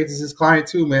 Jesse Bates is his client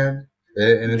too, man.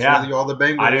 And it's really all the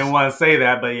Bengals. I didn't want to say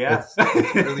that, but yeah.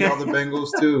 It's really all the Bengals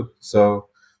too. So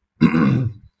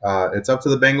it's up to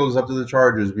the Bengals, it's up to the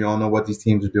Chargers. We all know what these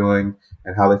teams are doing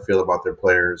and how they feel about their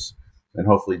players. And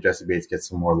hopefully Jesse Bates gets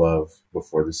some more love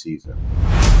before the season.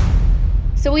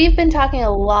 So we've been talking a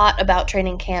lot about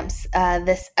training camps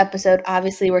this episode.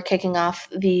 Obviously, we're kicking off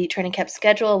the training camp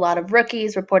schedule. A lot of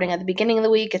rookies reporting at the beginning of the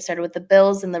week. It started with the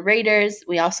Bills and the Raiders.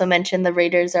 We also mentioned the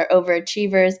Raiders are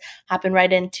overachievers, hopping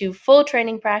right into full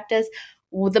training practice.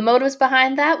 The motives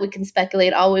behind that, we can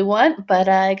speculate all we want, but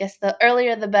I guess the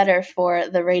earlier the better for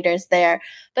the Raiders there.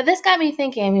 But this got me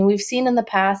thinking. I mean, we've seen in the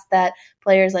past that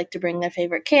players like to bring their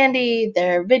favorite candy,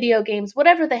 their video games,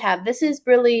 whatever they have. This is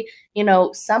really,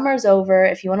 summer's over.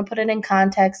 If you want to put it in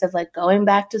context of like going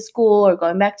back to school or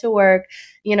going back to work,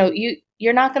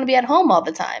 you're not going to be at home all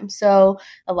the time. So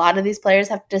a lot of these players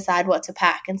have to decide what to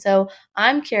pack. And so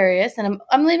I'm curious, and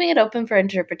I'm leaving it open for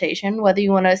interpretation, whether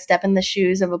you want to step in the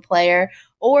shoes of a player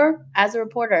or as a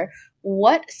reporter.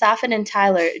 What, Safin and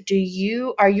Tyler,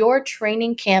 are your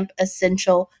training camp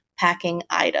essential packing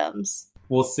items?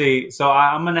 We'll see. So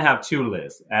I'm going to have two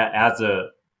lists. As a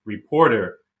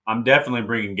reporter, I'm definitely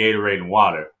bringing Gatorade and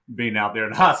water, being out there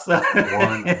in the hot sun.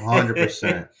 100%.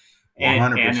 100%.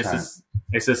 And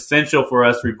it's essential for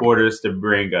us reporters to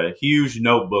bring a huge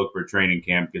notebook for training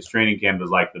camp, because training camp is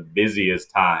like the busiest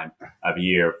time of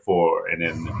year for an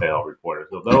NFL reporter.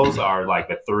 So those are like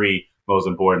the three most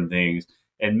important things,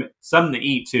 and something to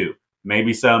eat too.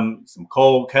 Maybe some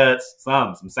cold cuts,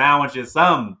 some sandwiches,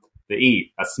 some to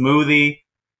eat, a smoothie.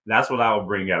 That's what I would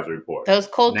bring as a reporter. Those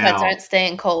cold cuts aren't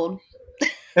staying cold.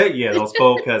 Yeah, those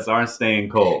cold cuts aren't staying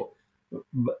cold.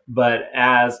 But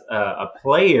as a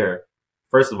player,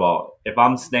 first of all, if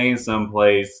I'm staying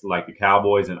someplace like the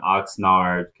Cowboys in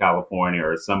Oxnard, California,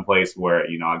 or someplace where,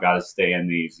 I got to stay in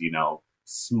these,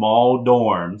 small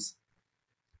dorms,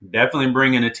 definitely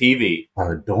bringing a TV.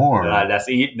 A dorm.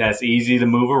 That's easy to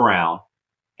move around.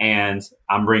 And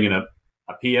I'm bringing a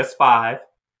PS5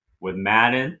 with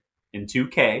Madden and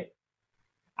 2K.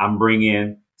 I'm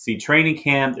bringing, training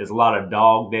camp is a lot of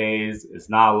dog days. It's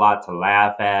not a lot to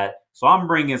laugh at. So I'm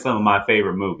bringing some of my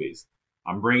favorite movies.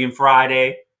 I'm bringing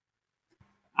Friday.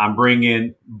 I'm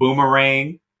bringing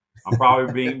Boomerang. I'm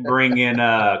probably bringing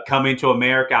Coming to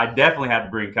America. I definitely have to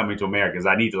bring Coming to America because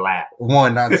I need to laugh.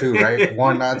 One, not two, right?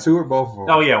 One, not two, or both of them?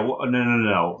 Oh, yeah.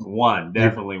 No. One.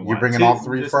 Definitely one. You're bringing all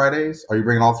three Fridays? Are you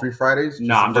bringing all 3 Fridays?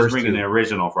 No, I'm just bringing the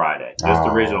original Friday. Just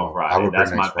the original Friday.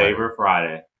 That's my favorite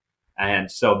Friday.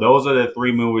 And so those are the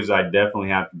 3 movies I definitely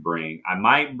have to bring. I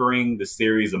might bring the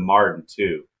series of Martin,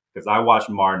 too, because I watch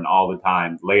Martin all the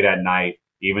time, late at night.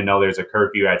 Even though there's a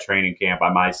curfew at training camp,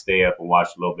 I might stay up and watch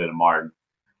a little bit of Martin.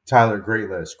 Tyler, great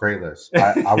list.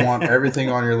 I want everything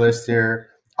on your list here.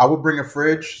 I would bring a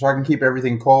fridge so I can keep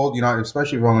everything cold,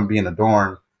 especially if I'm going to be in a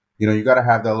dorm. You got to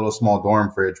have that little small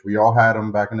dorm fridge. We all had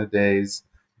them back in the days.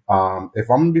 If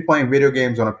I'm going to be playing video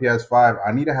games on a PS5,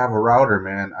 I need to have a router,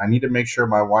 man. I need to make sure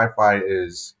my Wi-Fi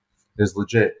is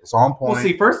legit. It's on point.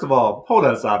 Well, first of all, hold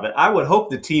on, stop it. I would hope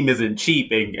the team isn't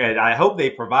cheap, and I hope they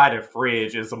provide a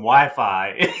fridge and some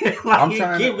Wi-Fi.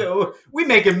 We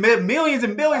making millions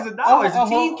and billions of dollars. The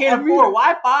team can't afford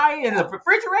Wi-Fi and a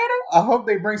refrigerator? I hope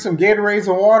they bring some Gatorades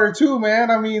and water too,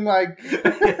 man. I mean, I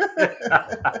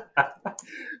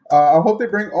hope they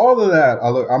bring all of that.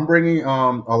 I'm bringing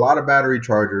a lot of battery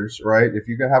chargers, right? If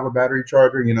you can have a battery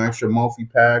charger, extra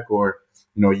Mophie pack or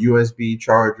USB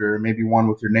charger, maybe one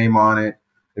with your name on it.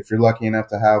 If you're lucky enough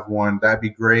to have one, that'd be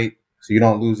great. So you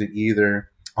don't lose it either.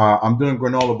 I'm doing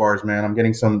granola bars, man. I'm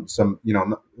getting some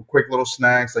quick little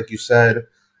snacks, like you said.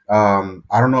 I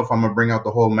don't know if I'm gonna bring out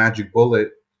the whole magic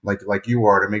bullet like you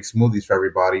are to make smoothies for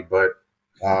everybody, but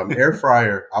air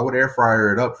fryer. I would air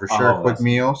fryer it up for sure. Quick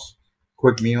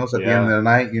meals at the end of the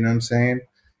night. You know what I'm saying?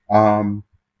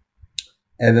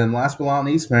 And then last but not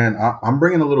least, man, I'm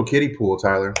bringing a little kiddie pool,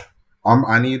 Tyler.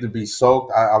 I need to be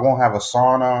soaked. I won't have a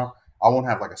sauna. I won't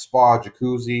have like a spa,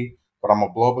 jacuzzi, but I'm going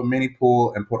to blow up a mini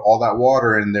pool and put all that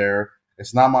water in there.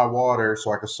 It's not my water,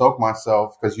 so I can soak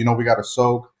myself because, we got to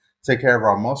soak, take care of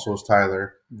our muscles,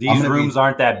 Tyler. These rooms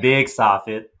aren't that big,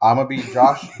 Safit. I'm going to be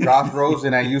Josh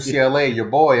Rosen at UCLA, your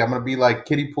boy. I'm going to be like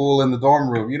kiddie pool in the dorm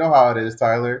room. You know how it is,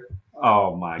 Tyler.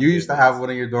 Oh, my You used to have one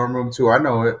in your dorm room, too. I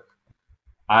know it.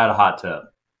 I had a hot tub.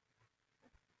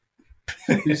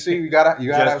 You see, you gotta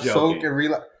have soak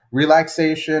and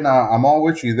relaxation. I'm all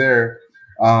with you there.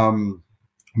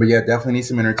 But yeah, definitely need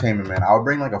some entertainment, man. I'll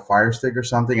bring like a Fire Stick or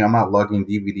something. I'm not lugging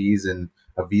DVDs and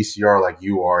a VCR like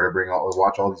you are to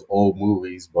watch all these old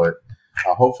movies. But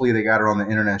hopefully they got it on the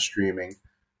internet streaming.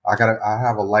 I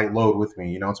have a light load with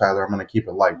me, Tyler. I'm gonna keep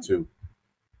it light too.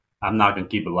 I'm not gonna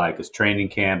keep it light because training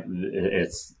camp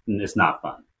it's not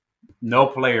fun. No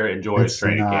player enjoys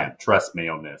training camp. Trust me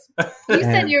on this. You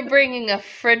said you're bringing a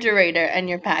refrigerator and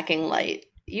you're packing light.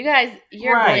 You guys,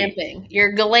 you're glamping.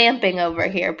 You're glamping over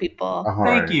here, people.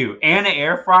 Thank you. And an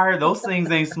air fryer. Those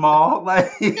things ain't small. Like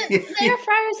the air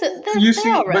fryers,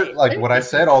 they're all right. But like when I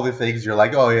said all the things, you're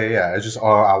like, oh yeah. It's just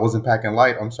I wasn't packing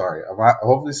light. I'm sorry.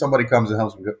 Hopefully somebody comes and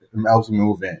helps me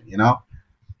move in.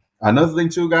 Another thing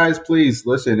too, guys. Please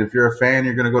listen. If you're a fan,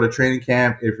 you're gonna go to training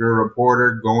camp. If you're a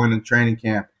reporter going to training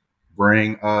camp,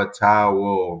 bring a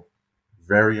towel.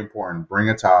 Very important. Bring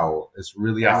a towel. It's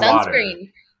really hot.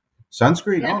 Sunscreen.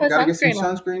 Sunscreen. Oh, gotta get some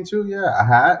sunscreen too. Yeah, a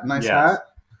hat. Nice hat.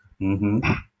 Mm-hmm.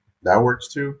 That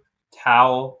works too.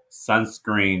 Towel,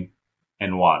 sunscreen,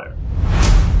 and water.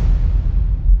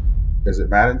 Is it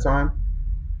Madden time?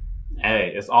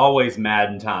 Hey, it's always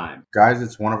Madden time. Guys,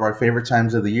 it's one of our favorite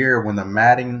times of the year when the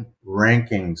Madden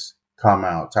rankings come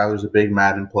out. Tyler's a big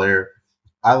Madden player.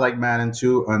 I like Madden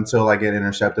too until I get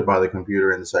intercepted by the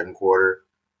computer in the second quarter.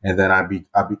 And then I'm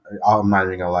not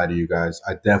even gonna lie to you guys.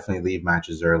 I definitely leave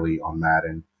matches early on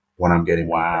Madden when I'm getting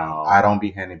beat down. I don't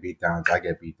be handing beat downs. I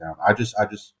get beat down. I'm just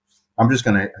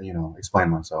gonna explain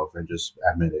myself and just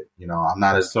admit it. I'm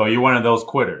not as. So you're one of those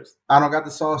quitters. I don't got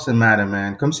the sauce in Madden,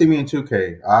 man. Come see me in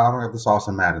 2K. I don't got the sauce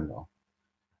in Madden though.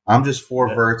 I'm just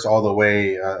verts all the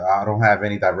way. I don't have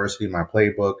any diversity in my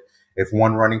playbook. If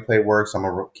one running play works, I'm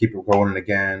gonna keep it going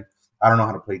again. I don't know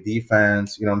how to play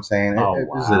defense. You know what I'm saying? It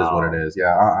is what it is.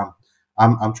 Yeah,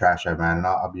 I'm trash at Madden.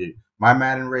 I'll be my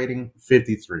Madden rating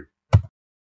 53.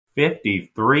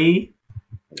 53.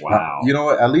 Wow. You know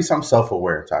what? At least I'm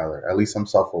self-aware, Tyler. At least I'm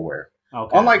self-aware.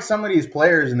 Okay. Unlike some of these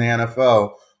players in the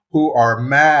NFL who are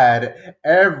mad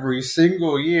every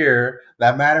single year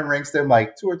that Madden ranks them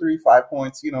like 2 or 3, 5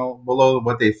 points, below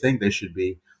what they think they should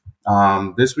be.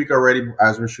 This week already,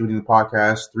 as we're shooting the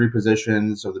podcast, 3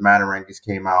 positions of the Madden rankings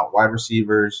came out: wide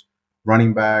receivers,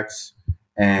 running backs,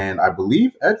 and I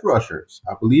believe edge rushers.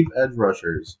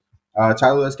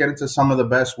 Tyler, let's get into some of the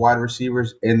best wide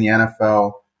receivers in the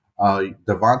NFL.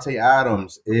 Davante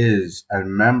Adams is a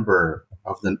member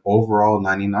of the overall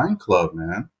 99 club,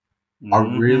 man. Mm-hmm.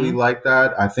 I really like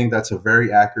that. I think that's a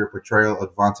very accurate portrayal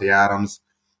of Davante Adams,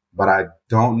 but I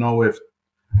don't know if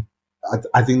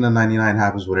I think the 99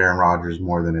 happens with Aaron Rodgers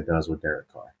more than it does with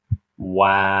Derek Carr.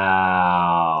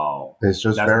 Wow. It's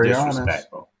just very honest.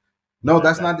 No,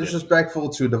 that's not disrespectful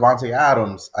to Davante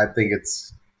Adams. I think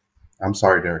I'm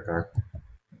sorry, Derek Carr.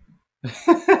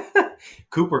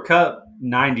 Cooper Kupp,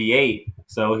 98.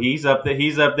 So he's up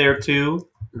there too.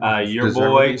 Your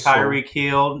boy Tyreek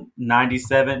Hill,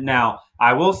 97. Now,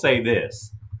 I will say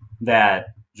this, that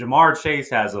Jamar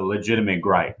Chase has a legitimate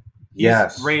gripe.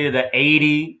 He's rated at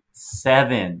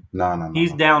 87. No.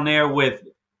 He's down there with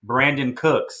Brandon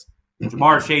Cooks.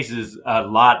 Jamar Chase is a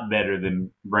lot better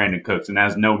than Brandon Cooks, and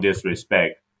that's no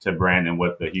disrespect to Brandon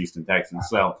with the Houston Texans.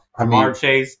 So Jamar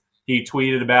Chase, he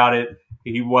tweeted about it.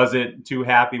 He wasn't too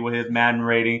happy with his Madden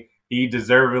rating. He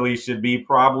deservedly should be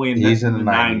probably in the 90s. He's in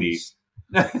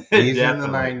the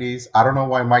 90s. I don't know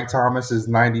why Mike Thomas is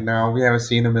 90 now. We haven't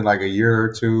seen him in like a year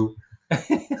or two.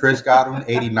 Chris Godwin,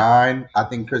 89. I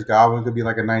think Chris Godwin could be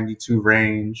like a 92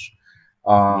 range.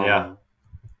 Always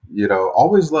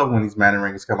love when these Madden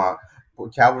rankings come out.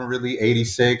 Calvin Ridley,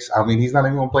 86. I mean, he's not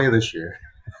even going to play this year.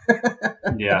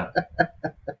 Yeah.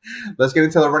 Let's get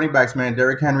into the running backs, man.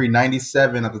 Derrick Henry,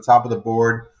 97 at the top of the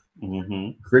board.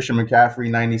 Mm-hmm. Christian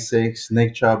McCaffrey, 96.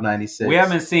 Nick Chubb, 96. We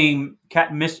haven't seen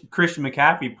Christian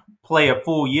McCaffrey play a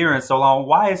full year in so long.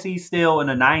 Why is he still in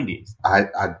the 90s? I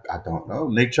don't know.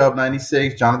 Nick Chubb,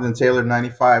 96. Jonathan Taylor,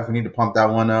 95. We need to pump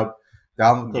that one up.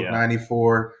 Dalvin Cook,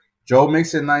 94. Joe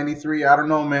Mixon, 93. I don't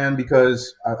know, man,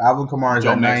 because Alvin Kamara is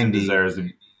at 90.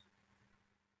 Alvin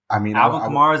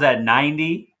Kamara is at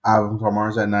 90? Alvin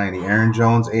Kamara's at 90. Aaron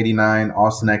Jones, 89.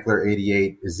 Austin Eckler,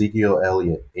 88. Ezekiel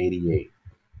Elliott, 88.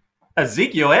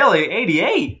 Ezekiel Elliott,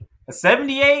 88.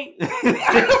 78. Wow,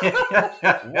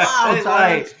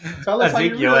 tell us how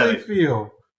you really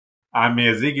feel. I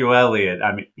mean, Ezekiel Elliott.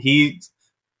 I mean, he's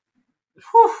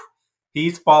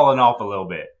fallen off a little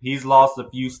bit. He's lost a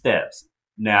few steps.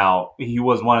 Now, he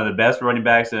was one of the best running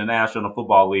backs in the National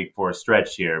Football League for a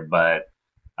stretch here, but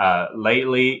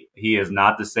lately he is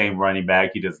not the same running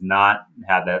back. He does not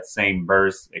have that same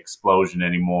burst explosion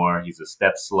anymore. He's a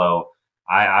step slow.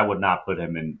 I would not put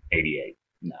him in 88.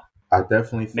 No. I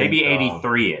definitely think maybe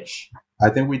 83-ish. I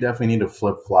think we definitely need to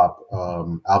flip-flop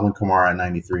Alvin Kamara at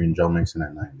 93 and Joe Mixon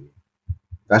at 90.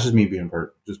 That's just me being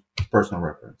just personal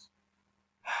reference.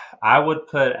 I would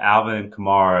put Alvin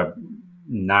Kamara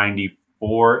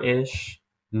 94-ish.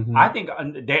 Mm-hmm. I think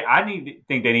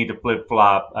they need to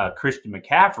flip-flop Christian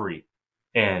McCaffrey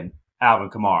and Alvin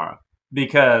Kamara,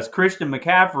 because Christian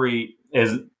McCaffrey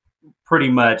is pretty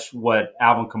much what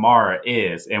Alvin Kamara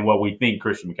is and what we think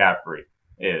Christian McCaffrey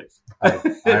is. I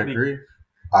agree.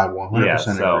 I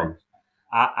 100% agree.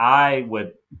 I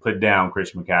would put down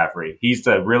Christian McCaffrey. He's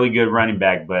a really good running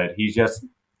back, but he just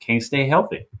can't stay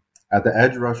healthy. At the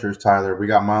edge rushers, Tyler, we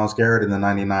got Myles Garrett in the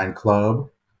 99 club,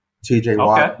 TJ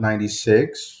Watt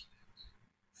 96,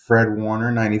 Fred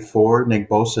Warner 94, Nick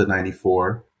Bosa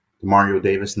 94, Demario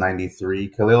Davis 93,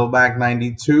 Khalil Mack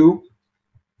 92,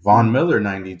 Von Miller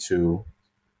 92,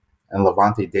 and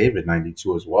Levante David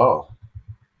 92 as well.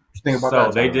 What you think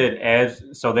about that?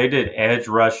 They did edge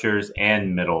rushers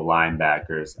and middle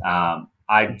linebackers.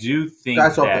 I do think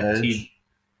that's that off the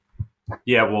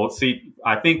edge.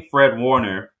 I think Fred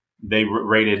Warner, they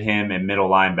rated him in middle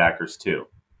linebackers too.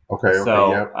 Okay.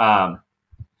 So, yep.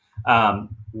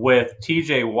 With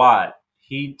TJ Watt,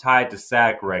 he tied the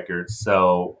sack record,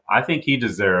 so I think he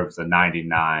deserves a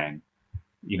 99.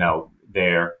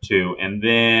 There too. And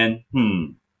then,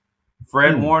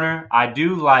 Fred Warner, I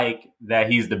do like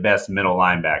that he's the best middle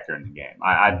linebacker in the game.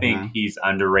 I think he's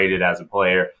underrated as a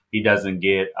player. He doesn't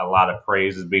get a lot of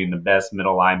praise as being the best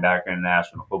middle linebacker in the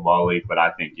National Football League, but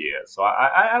I think he is. So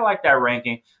I like that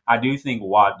ranking. I do think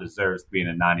Watt deserves to be in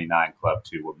a 99 club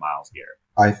too with Myles Garrett.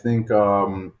 I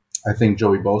think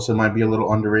Joey Bosa might be a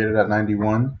little underrated at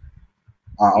 91.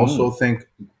 I also think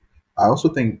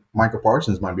Micah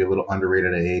Parsons might be a little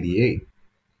underrated at 88.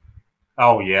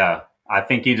 Oh yeah, I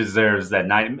think he deserves that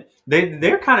 90.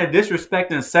 They're kind of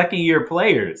disrespecting second-year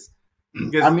players.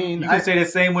 I mean, you can say the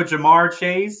same with Jamar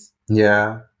Chase.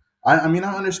 Yeah. I mean,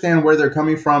 I understand where they're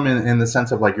coming from in the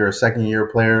sense of like you're a second-year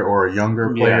player or a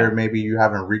younger player. Yeah. Maybe you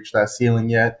haven't reached that ceiling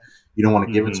yet. You don't want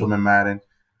to give it to them in Madden.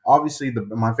 Obviously,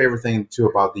 my favorite thing, too,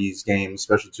 about these games,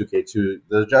 especially 2K2,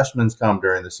 the adjustments come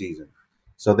during the season.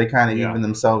 So they kind of even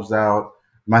themselves out.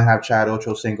 Might have Chad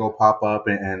Ochocinco pop up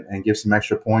and give some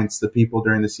extra points to people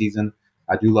during the season.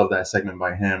 I do love that segment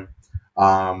by him.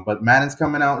 But Madden's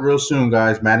coming out real soon,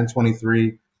 guys. Madden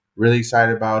 23. Really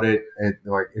excited about it.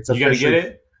 It's officially. You gonna get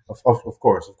it? Of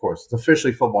course. It's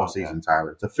officially football season,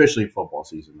 Tyler. It's officially football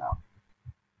season now.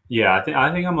 Yeah, I think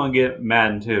I'm gonna get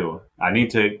Madden too. I need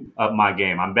to up my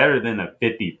game. I'm better than a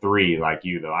 53 like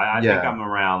you though. I think I'm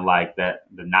around like the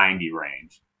 90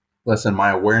 range. Listen, my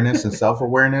awareness and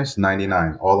self-awareness,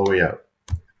 99, all the way up.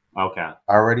 Okay.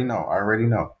 I already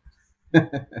know.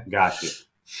 Got you.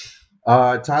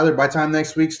 Tyler, by the time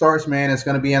next week starts, man, it's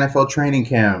going to be NFL training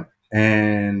camp.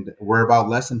 And we're about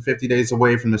less than 50 days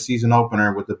away from the season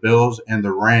opener with the Bills and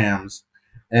the Rams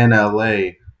in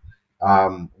L.A.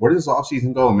 Where does this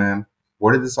offseason go, man?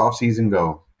 Where did this offseason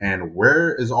go? And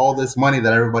where is all this money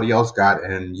that everybody else got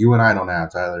and you and I don't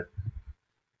have, Tyler?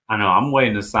 I know. I'm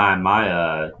waiting to sign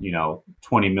my,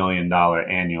 $20 million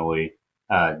annually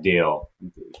deal.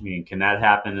 I mean, can that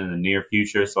happen in the near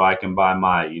future so I can buy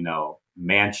my,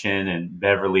 mansion in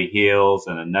Beverly Hills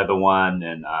and another one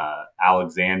in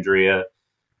Alexandria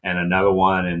and another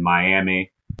one in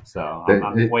Miami? So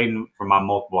I'm waiting for my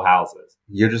multiple houses.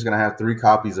 You're just going to have 3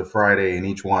 copies of Friday in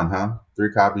each one, huh?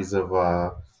 3 copies of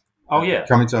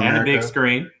Coming to America. And a big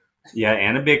screen. Yeah,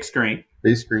 and a big screen.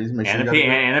 Big screens. Make sure and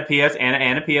a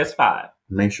PS5.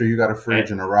 Make sure you got a fridge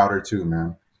and a router too,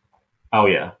 man. Oh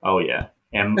yeah.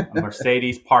 And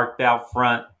Mercedes parked out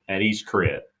front at each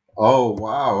crib. Oh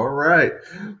wow! All right.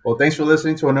 Well, thanks for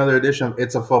listening to another edition of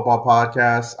It's a Football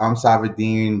Podcast. I'm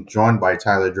Savideen, joined by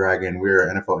Tyler Dragon. We're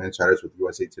NFL insiders with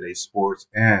USA Today Sports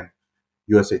and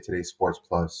USA Today Sports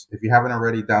Plus. If you haven't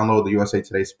already, download the USA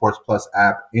Today Sports Plus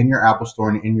app in your Apple Store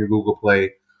and in your Google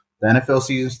Play. The NFL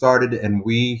season started, and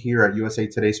we here at USA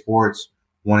Today Sports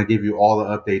want to give you all the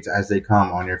updates as they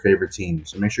come on your favorite team.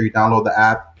 So make sure you download the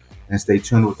app and stay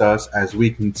tuned with us as we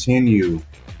continue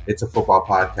It's a Football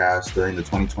Podcast during the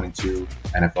 2022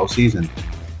 NFL season.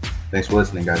 Thanks for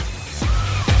listening, guys.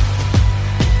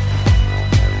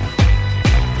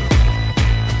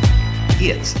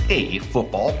 It's a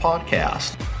Football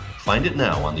Podcast. Find it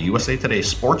now on the USA Today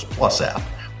Sports Plus app,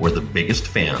 where the biggest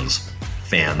fans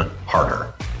fan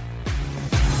harder.